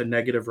League with a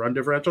negative run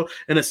differential,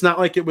 and it's not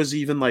like it was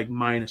even like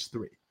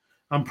 -3.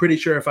 I'm pretty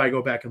sure if I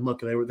go back and look,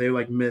 they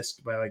like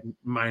missed by like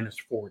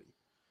 -40.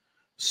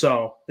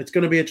 So it's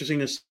going to be interesting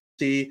to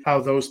see how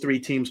those three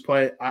teams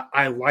play.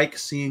 I like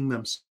seeing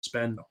them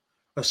spend,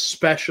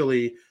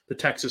 especially the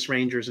Texas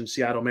Rangers and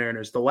Seattle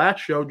Mariners. The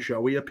last show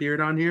Joey appeared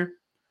on here,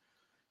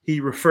 he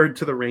referred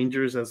to the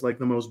Rangers as like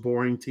the most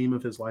boring team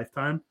of his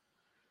lifetime.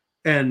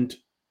 And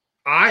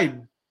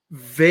I'm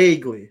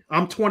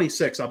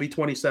 26. I'll be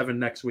 27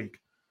 next week.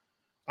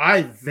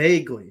 I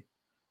vaguely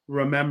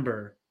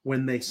remember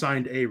when they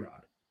signed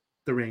A-Rod,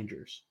 the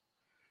Rangers.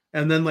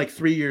 And then like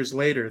 3 years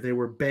later, they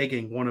were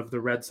begging one of the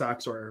Red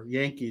Sox or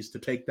Yankees to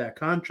take that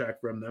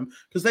contract from them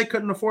because they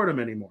couldn't afford him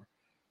anymore.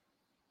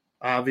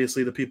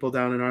 Obviously, the people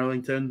down in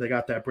Arlington, they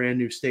got that brand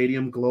new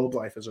stadium. Globe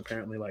Life is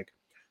apparently like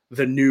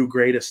the new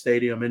greatest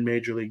stadium in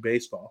Major League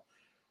Baseball.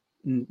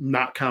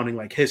 Not counting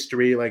like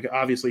history, like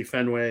obviously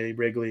Fenway,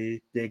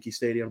 Wrigley, Yankee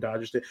Stadium,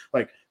 Dodger Stadium,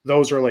 like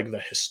those are like the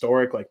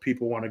historic, like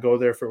people want to go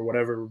there for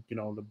whatever,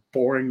 the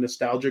boring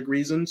nostalgic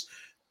reasons.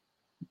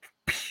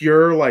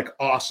 Pure, like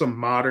awesome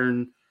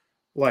modern,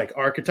 like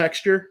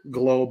architecture,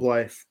 Globe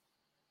Life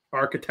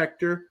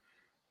architecture,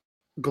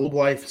 Globe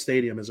Life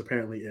Stadium is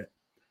apparently it.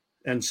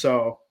 And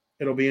so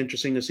it'll be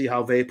interesting to see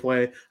how they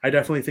play. I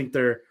definitely think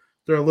they're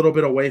a little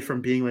bit away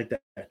from being like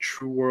that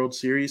true World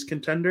Series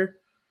contender.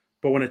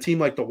 But when a team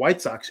like the White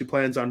Sox, who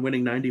plans on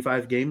winning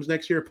 95 games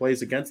next year,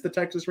 plays against the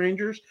Texas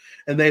Rangers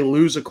and they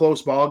lose a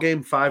close ball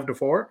game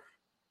 5-4,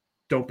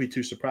 don't be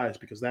too surprised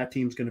because that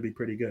team's going to be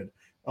pretty good.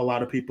 A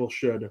lot of people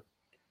should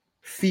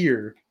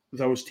fear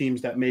those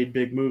teams that made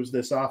big moves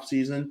this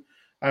offseason.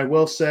 I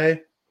will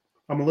say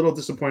I'm a little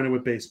disappointed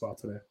with baseball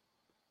today.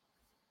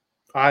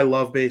 I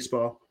love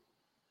baseball.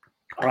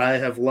 I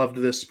have loved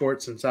this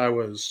sport since I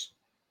was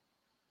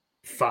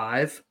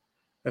 5.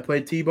 I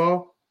played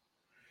T-ball.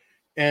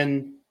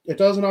 And it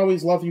doesn't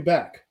always love you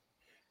back.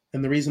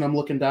 And the reason I'm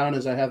looking down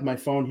is I have my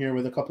phone here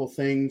with a couple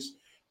things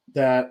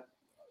that,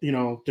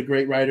 the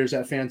great writers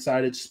at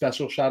Fansided,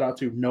 special shout out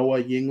to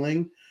Noah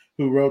Yingling,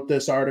 who wrote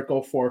this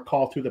article for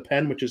Call to the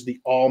Pen, which is the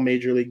all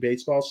Major League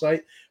Baseball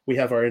site. We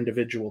have our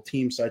individual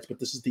team sites, but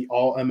this is the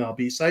all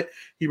MLB site.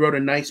 He wrote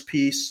a nice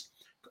piece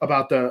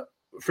about the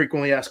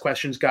frequently asked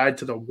questions guide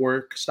to the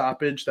work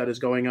stoppage that is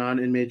going on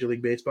in Major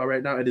League Baseball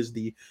right now. It is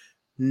the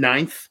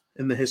 9th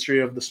in the history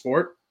of the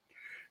sport.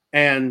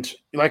 And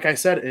like I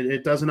said,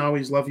 it doesn't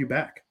always love you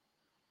back.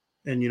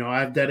 And,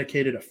 I've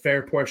dedicated a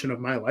fair portion of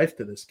my life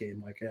to this game.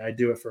 Like I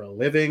do it for a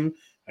living.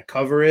 I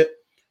cover it.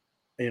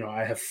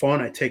 I have fun.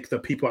 I take the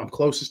people I'm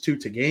closest to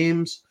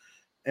games.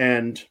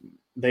 And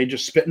they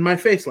just spit in my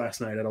face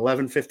last night at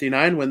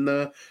 11:59 when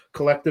the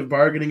collective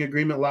bargaining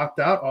agreement locked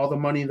out. All the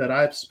money that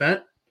I've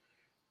spent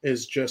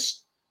is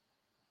just,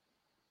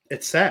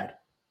 it's sad.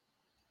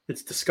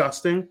 It's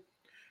disgusting.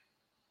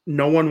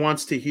 No one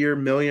wants to hear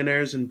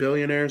millionaires and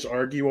billionaires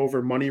argue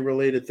over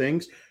money-related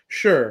things.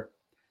 Sure,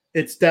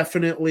 it's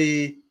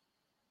definitely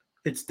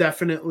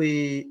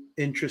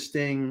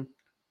interesting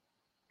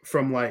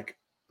from like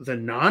the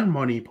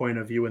non-money point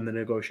of view in the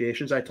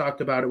negotiations. I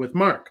talked about it with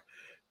Mark.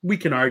 We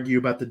can argue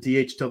about the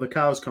DH till the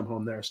cows come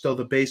home. There are still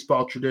the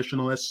baseball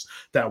traditionalists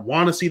that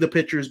want to see the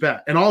pitchers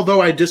bat. And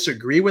although I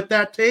disagree with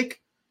that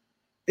take,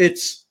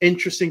 it's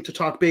interesting to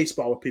talk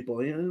baseball with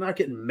people. You're not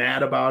getting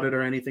mad about it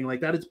or anything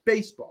like that. It's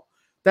baseball.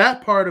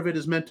 That part of it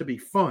is meant to be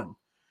fun.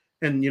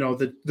 And,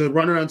 the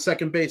runner on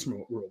second base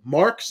rule.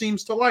 Mark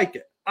seems to like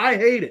it. I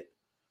hate it.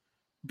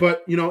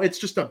 But, it's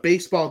just a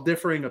baseball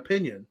differing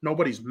opinion.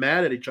 Nobody's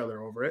mad at each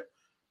other over it.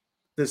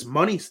 This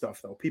money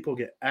stuff, though, people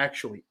get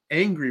actually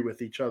angry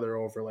with each other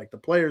over, like the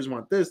players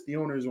want this, the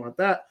owners want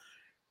that.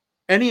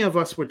 Any of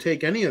us would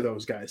take any of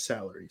those guys'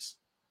 salaries.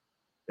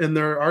 And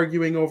they're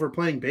arguing over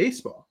playing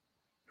baseball,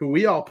 who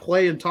we all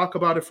play and talk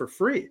about it for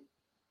free.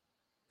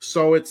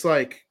 So it's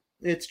like,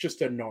 it's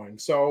just annoying.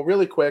 So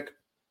really quick,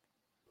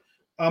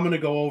 I'm going to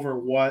go over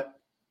what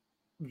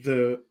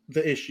the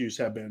issues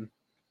have been.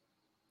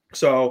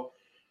 So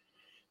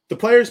the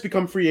players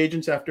become free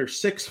agents after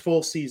 6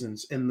 full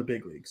seasons in the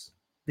big leagues.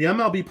 The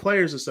MLB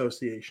Players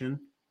Association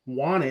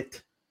want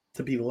it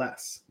to be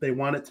less. They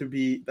want it to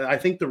be, I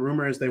think the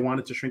rumor is they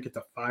want it to shrink it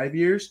to 5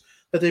 years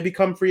that they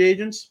become free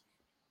agents.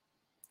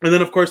 And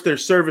then, of course,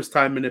 there's service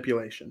time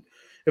manipulation.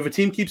 If a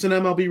team keeps an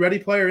MLB-ready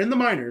player in the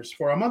minors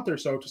for a month or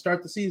so to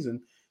start the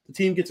season, the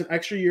team gets an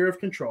extra year of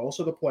control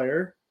of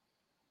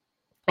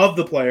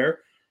the player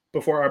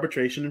before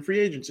arbitration and free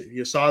agency.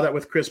 You saw that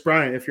with Chris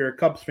Bryant, if you're a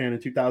Cubs fan in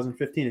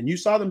 2015, and you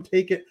saw them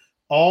take it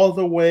all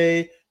the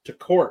way to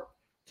court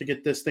to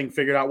get this thing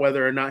figured out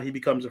whether or not he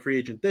becomes a free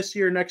agent this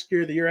year, next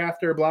year, the year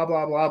after, blah,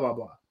 blah, blah, blah,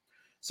 blah.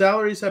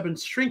 Salaries have been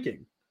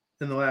shrinking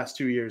in the last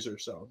 2 years or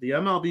so. The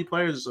MLB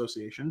Players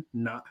Association,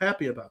 not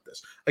happy about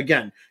this.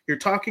 Again, you're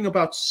talking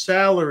about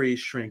salaries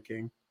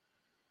shrinking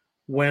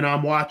when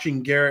I'm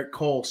watching Garrett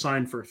Cole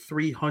sign for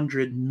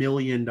 $300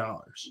 million.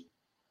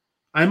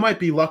 I might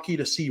be lucky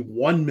to see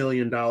 $1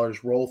 million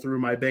roll through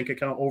my bank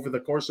account over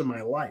the course of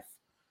my life,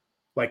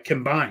 like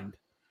combined.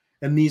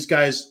 And these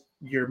guys,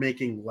 you're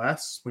making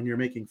less when you're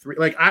making $3.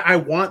 Like, I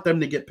want them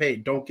to get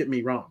paid. Don't get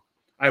me wrong.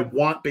 I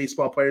want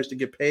baseball players to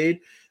get paid.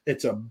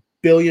 It's a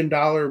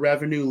billion-dollar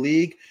revenue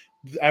league.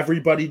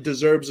 Everybody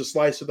deserves a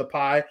slice of the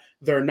pie.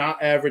 They're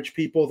not average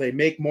people. They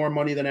make more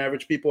money than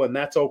average people, and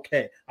that's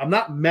okay. I'm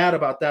not mad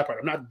about that part.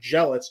 I'm not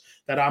jealous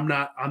that I'm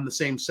not on the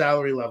same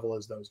salary level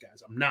as those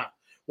guys. I'm not.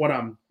 What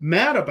I'm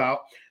mad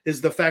about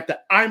is the fact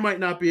that I might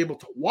not be able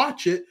to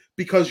watch it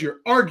because you're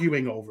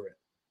arguing over it.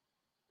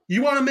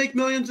 You want to make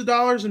millions of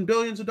dollars and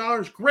billions of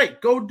dollars? Great,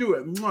 go do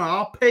it.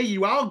 I'll pay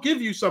you. I'll give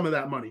you some of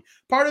that money.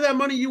 Part of that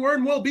money you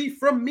earn will be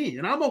from me,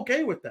 and I'm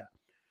okay with that.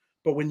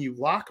 But when you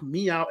lock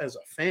me out as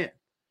a fan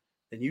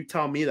and you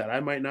tell me that I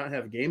might not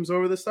have games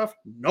over this stuff,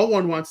 no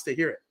one wants to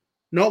hear it.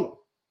 No one.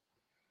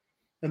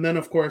 And then,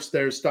 of course,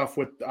 there's stuff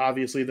with,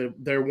 obviously,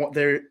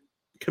 their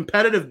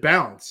competitive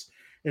balance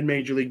in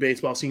Major League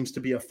Baseball seems to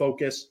be a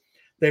focus.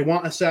 They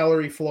want a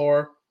salary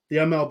floor. The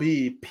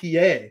MLB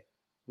PA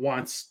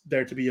wants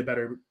there to be a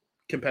better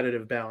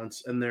competitive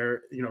balance, and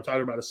they're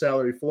talking about a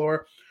salary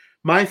floor.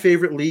 My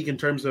favorite league in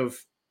terms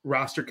of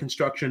roster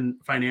construction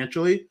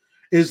financially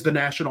is the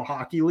National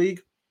Hockey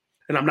League.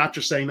 And I'm not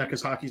just saying that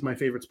because hockey's my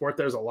favorite sport.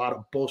 There's a lot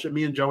of bullshit.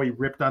 Me and Joey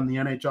ripped on the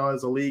NHL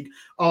as a league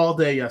all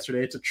day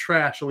yesterday. It's a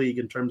trash league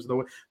in terms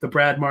of the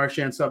Brad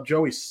Marchand stuff.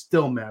 Joey's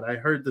still mad. I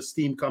heard the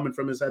steam coming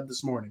from his head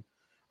this morning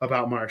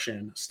about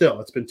Marchand. Still,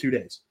 it's been 2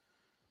 days.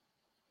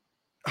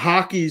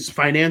 Hockey's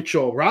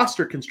financial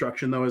roster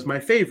construction, though, is my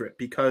favorite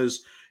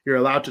because you're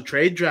allowed to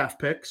trade draft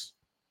picks,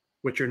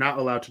 which you're not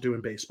allowed to do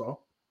in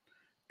baseball.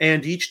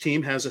 And each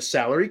team has a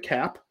salary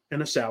cap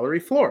and a salary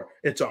floor.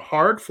 It's a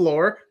hard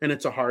floor and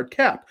it's a hard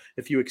cap.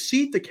 If you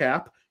exceed the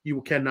cap,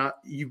 you cannot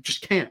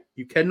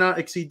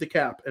exceed the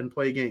cap and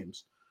play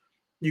games.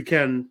 You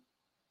can't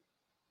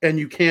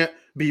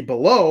be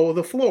below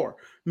the floor,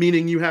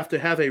 meaning you have to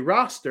have a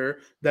roster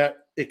that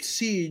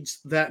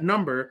exceeds that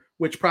number,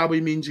 which probably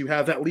means you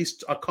have at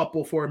least a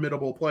couple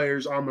formidable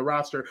players on the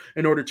roster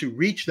in order to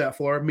reach that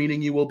floor,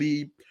 meaning you will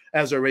be,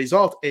 as a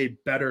result, a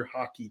better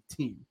hockey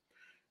team.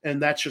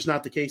 And that's just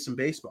not the case in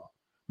baseball.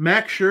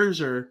 Max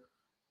Scherzer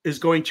is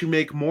going to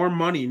make more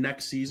money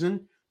next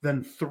season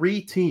than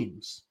 3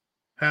 teams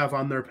have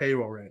on their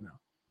payroll right now.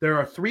 There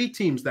are 3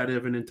 teams that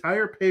have an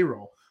entire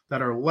payroll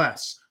that are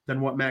less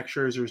than what Max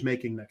Scherzer is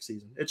making next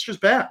season. It's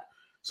just bad.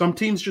 Some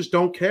teams just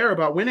don't care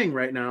about winning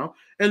right now.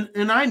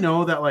 And I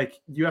know that, like,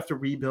 you have to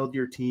rebuild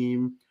your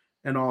team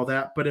and all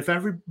that, but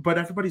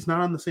everybody's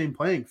not on the same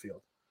playing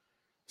field.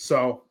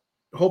 So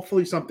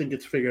hopefully something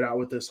gets figured out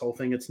with this whole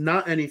thing. It's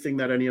not anything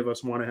that any of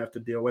us want to have to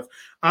deal with.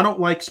 I don't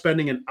like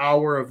spending an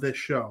hour of this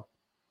show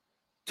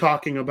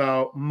talking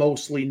about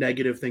mostly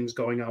negative things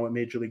going on with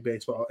Major League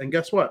Baseball. And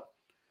guess what?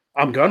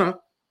 I'm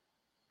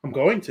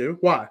going to.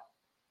 Why?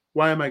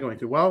 Why am I going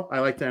to? Well, I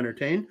like to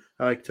entertain.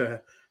 I like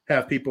to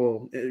have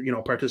people,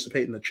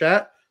 participate in the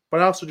chat,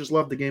 but I also just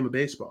love the game of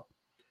baseball.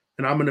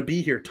 And I'm going to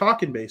be here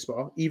talking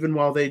baseball, even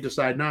while they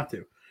decide not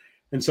to.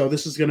 And so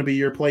this is going to be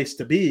your place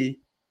to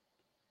be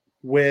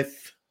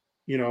with,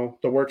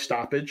 the work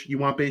stoppage. You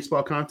want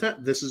baseball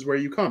content? This is where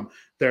you come.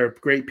 There are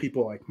great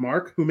people like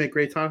Mark who make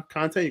great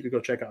content. You could go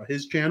check out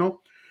his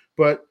channel.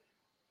 But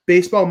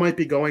baseball might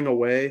be going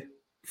away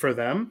for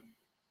them.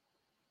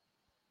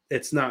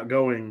 It's not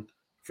going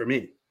for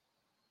me.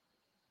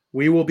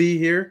 We will be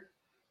here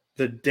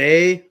the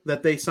day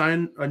that they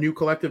sign a new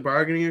collective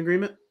bargaining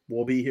agreement.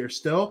 We'll be here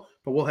still,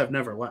 but we'll have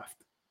never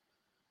left.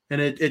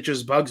 And it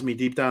just bugs me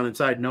deep down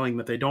inside knowing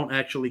that they don't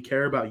actually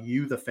care about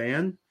you, the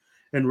fan.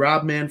 And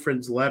Rob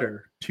Manfred's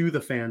letter to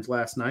the fans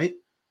last night,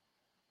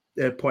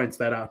 it points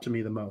that out to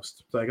me the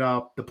most. It's like,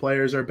 oh, the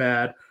players are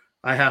bad.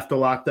 I have to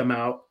lock them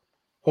out.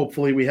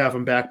 Hopefully we have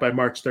them back by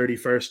March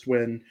 31st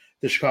when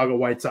the Chicago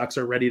White Sox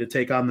are ready to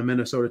take on the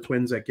Minnesota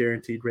Twins at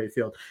Guaranteed Rate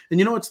Field. And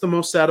you know what's the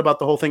most sad about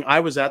the whole thing? I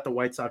was at the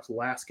White Sox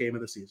last game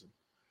of the season.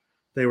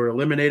 They were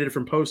eliminated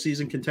from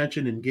postseason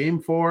contention in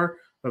Game 4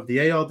 of the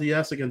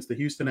ALDS against the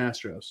Houston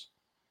Astros.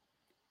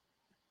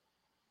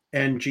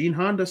 And Gene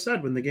Honda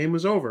said when the game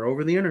was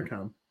over the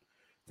intercom,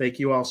 "Thank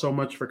you all so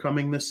much for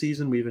coming this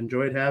season. We've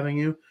enjoyed having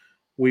you.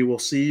 We will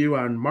see you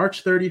on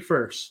March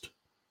 31st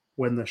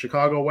when the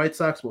Chicago White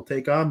Sox will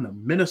take on the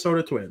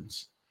Minnesota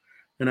Twins."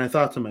 And I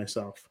thought to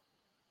myself,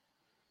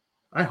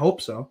 I hope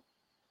so.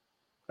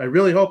 I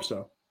really hope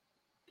so.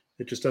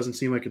 It just doesn't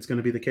seem like it's going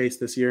to be the case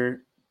this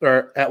year,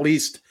 or at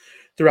least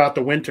throughout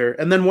the winter.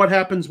 And then what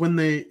happens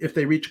if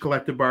they reach a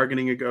collective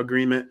bargaining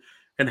agreement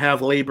and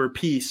have labor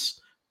peace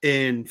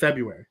in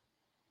February?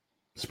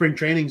 Spring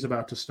training's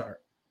about to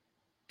start.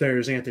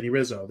 There's Anthony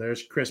Rizzo.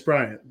 There's Chris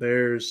Bryant.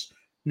 There's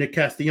Nick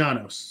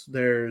Castellanos.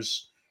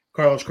 There's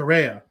Carlos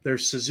Correa.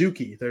 There's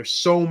Suzuki. There's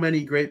so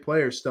many great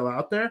players still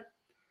out there.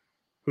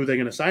 Who are they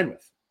going to sign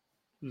with?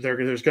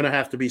 There's going to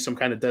have to be some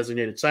kind of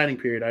designated signing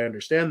period. I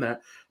understand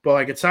that.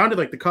 But it sounded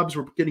like the Cubs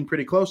were getting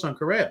pretty close on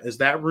Correa. Is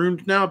that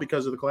ruined now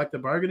because of the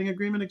collective bargaining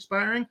agreement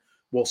expiring?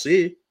 We'll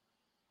see.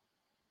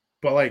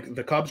 But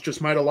the Cubs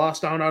just might have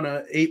lost out on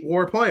an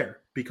 8-WAR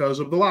player because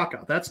of the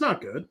lockout. That's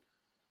not good.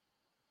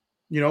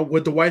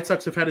 Would the White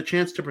Sox have had a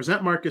chance to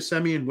present Marcus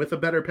Semien with a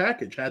better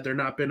package had there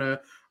not been a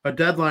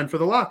deadline for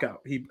the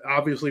lockout? He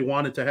obviously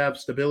wanted to have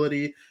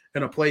stability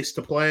and a place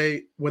to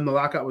play when the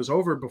lockout was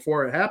over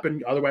before it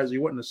happened. Otherwise, he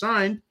wouldn't have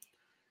signed.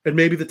 And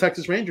maybe the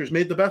Texas Rangers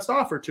made the best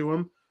offer to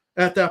him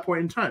at that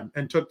point in time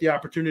and took the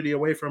opportunity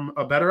away from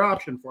a better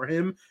option for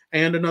him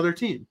and another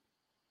team.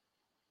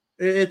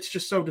 It's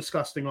just so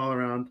disgusting all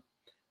around.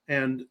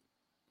 And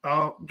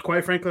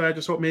quite frankly, I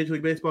just hope Major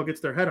League Baseball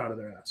gets their head out of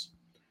their ass.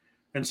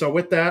 And so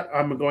with that,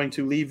 I'm going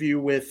to leave you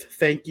with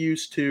thank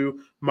yous to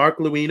Mark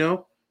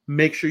Luino.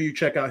 Make sure you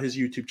check out his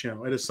YouTube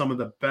channel. It is some of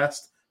the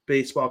best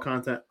baseball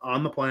content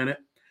on the planet.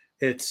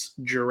 It's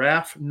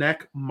Giraffe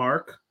Neck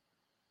Mark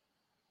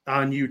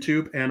on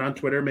YouTube and on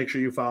Twitter. Make sure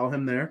you follow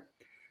him there.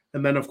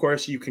 And then, of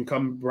course, you can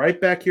come right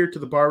back here to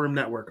the Barroom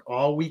Network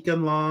all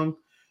weekend long,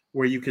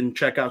 where you can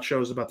check out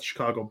shows about the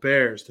Chicago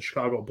Bears, the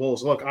Chicago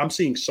Bulls. Look, I'm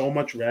seeing so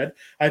much red.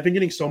 I've been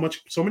getting so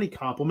many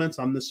compliments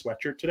on this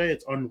sweatshirt today.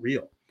 It's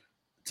unreal.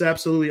 It's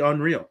absolutely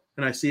unreal.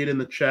 And I see it in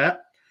the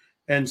chat.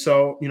 And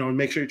so,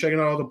 make sure you're checking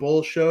out all the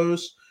Bulls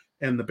shows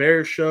and the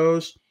Bears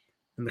shows,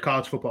 and the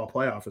college football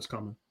playoff is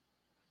coming.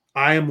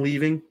 I am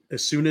leaving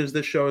as soon as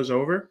this show is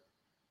over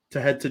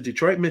to head to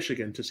Detroit,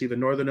 Michigan to see the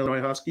Northern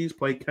Illinois Huskies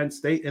play Kent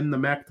State in the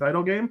MAC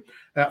title game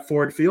at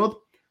Ford Field.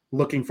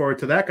 Looking forward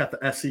to that. Got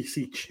the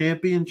SEC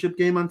championship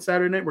game on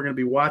Saturday night. We're going to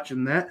be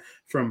watching that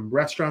from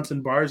restaurants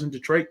and bars in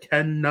Detroit.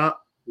 Cannot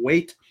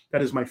wait.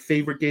 That is my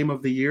favorite game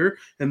of the year.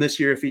 And this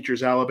year it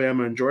features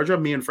Alabama and Georgia.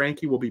 Me and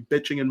Frankie will be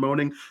bitching and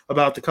moaning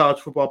about the college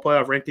football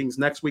playoff rankings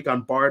next week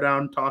on Bar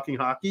Down Talking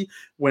Hockey,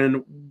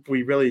 when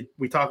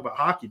we talk about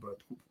hockey,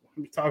 but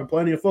we talk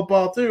plenty of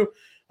football too.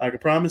 I can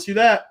promise you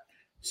that.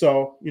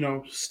 So,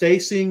 stay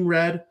seeing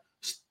red.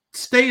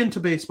 Stay into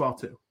baseball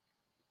too.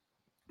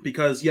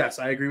 Because, yes,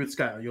 I agree with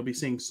Skylar. You'll be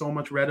seeing so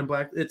much red and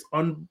black. It's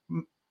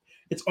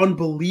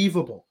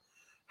unbelievable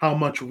how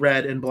much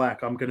red and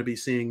black I'm going to be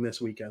seeing this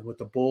weekend with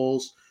the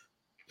Bulls,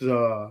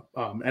 the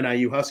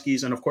NIU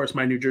Huskies, and, of course,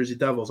 my New Jersey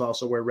Devils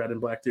also wear red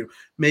and black too.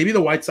 Maybe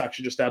the White Sox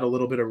should just add a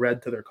little bit of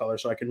red to their color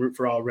so I can root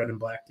for all red and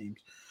black teams.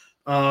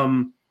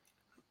 I'm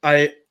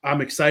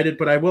excited,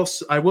 but I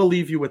will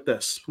leave you with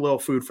this little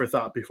food for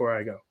thought before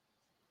I go.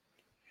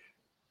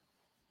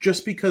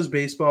 Just because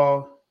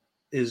baseball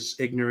is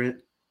ignorant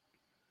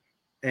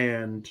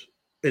and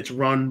it's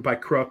run by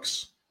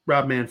crooks,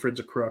 Rob Manfred's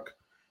a crook.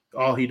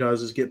 All he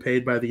does is get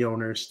paid by the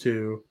owners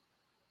to,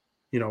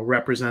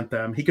 represent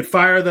them. He could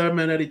fire them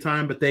at any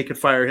time, but they could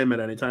fire him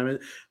at any time.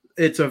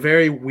 It's a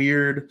very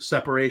weird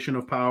separation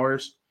of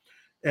powers.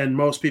 And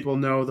most people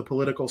know the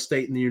political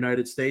state in the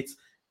United States.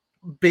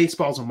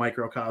 Baseball's a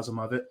microcosm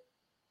of it.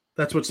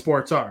 That's what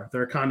sports are.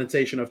 They're a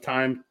condensation of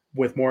time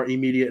with more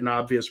immediate and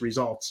obvious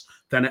results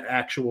than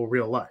actual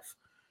real life.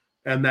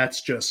 And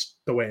that's just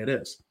the way it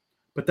is.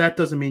 But that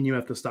doesn't mean you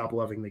have to stop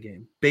loving the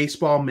game.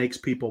 Baseball makes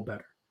people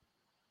better.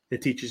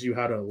 It teaches you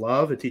how to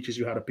love. It teaches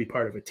you how to be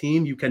part of a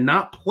team. You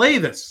cannot play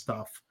this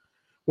stuff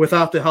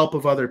without the help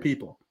of other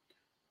people.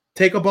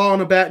 Take a ball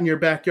and a bat in your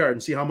backyard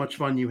and see how much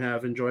fun you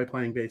have. Enjoy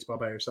playing baseball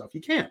by yourself.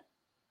 You can't.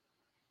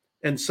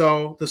 And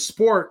so the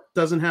sport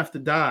doesn't have to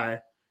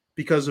die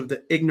because of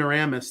the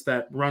ignoramus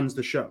that runs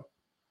the show.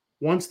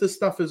 Once this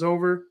stuff is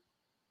over,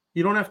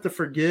 you don't have to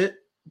forget,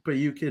 but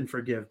you can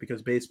forgive,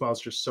 because baseball is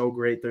just so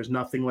great. There's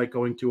nothing like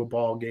going to a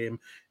ball game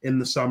in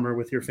the summer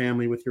with your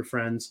family, with your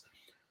friends.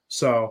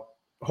 So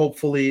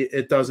hopefully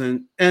it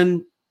doesn't.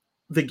 And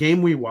the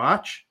game we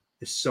watch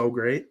is so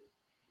great.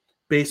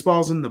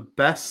 Baseball's in the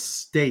best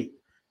state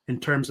in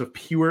terms of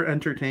pure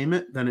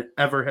entertainment than it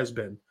ever has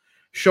been.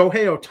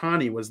 Shohei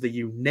Ohtani was the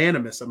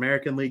unanimous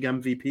American League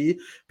MVP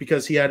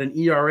because he had an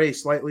ERA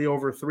slightly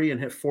over 3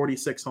 and hit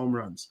 46 home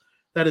runs.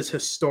 That is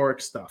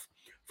historic stuff.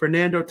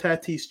 Fernando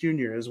Tatis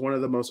Jr. is one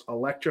of the most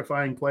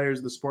electrifying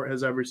players the sport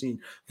has ever seen.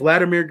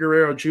 Vladimir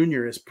Guerrero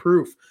Jr. is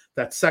proof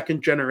that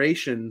second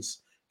generations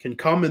can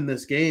come in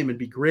this game and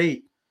be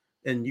great.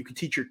 And you can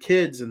teach your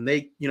kids, and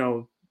they,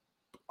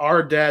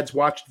 our dads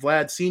watched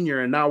Vlad Sr.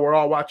 and now we're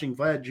all watching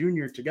Vlad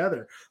Jr.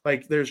 together.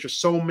 Like, there's just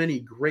so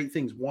many great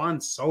things. Juan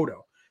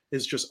Soto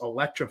is just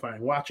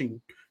electrifying.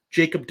 Watching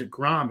Jacob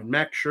deGrom and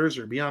Max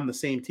Scherzer be on the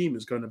same team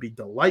is going to be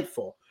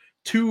delightful.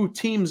 Two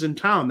teams in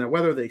town that,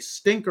 whether they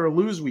stink or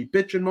lose, we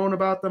bitch and moan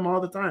about them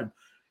all the time.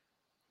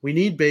 We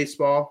need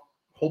baseball.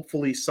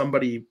 Hopefully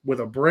somebody with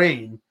a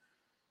brain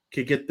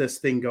could get this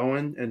thing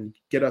going and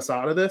get us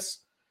out of this.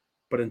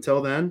 But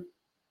until then,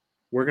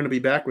 we're going to be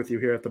back with you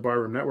here at the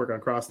Barroom Network on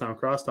Crosstown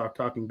Crosstalk,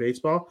 talking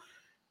baseball.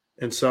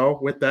 And so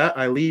with that,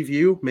 I leave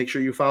you. Make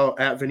sure you follow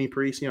 @Vinny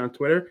Parisi on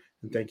Twitter.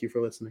 And thank you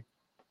for listening.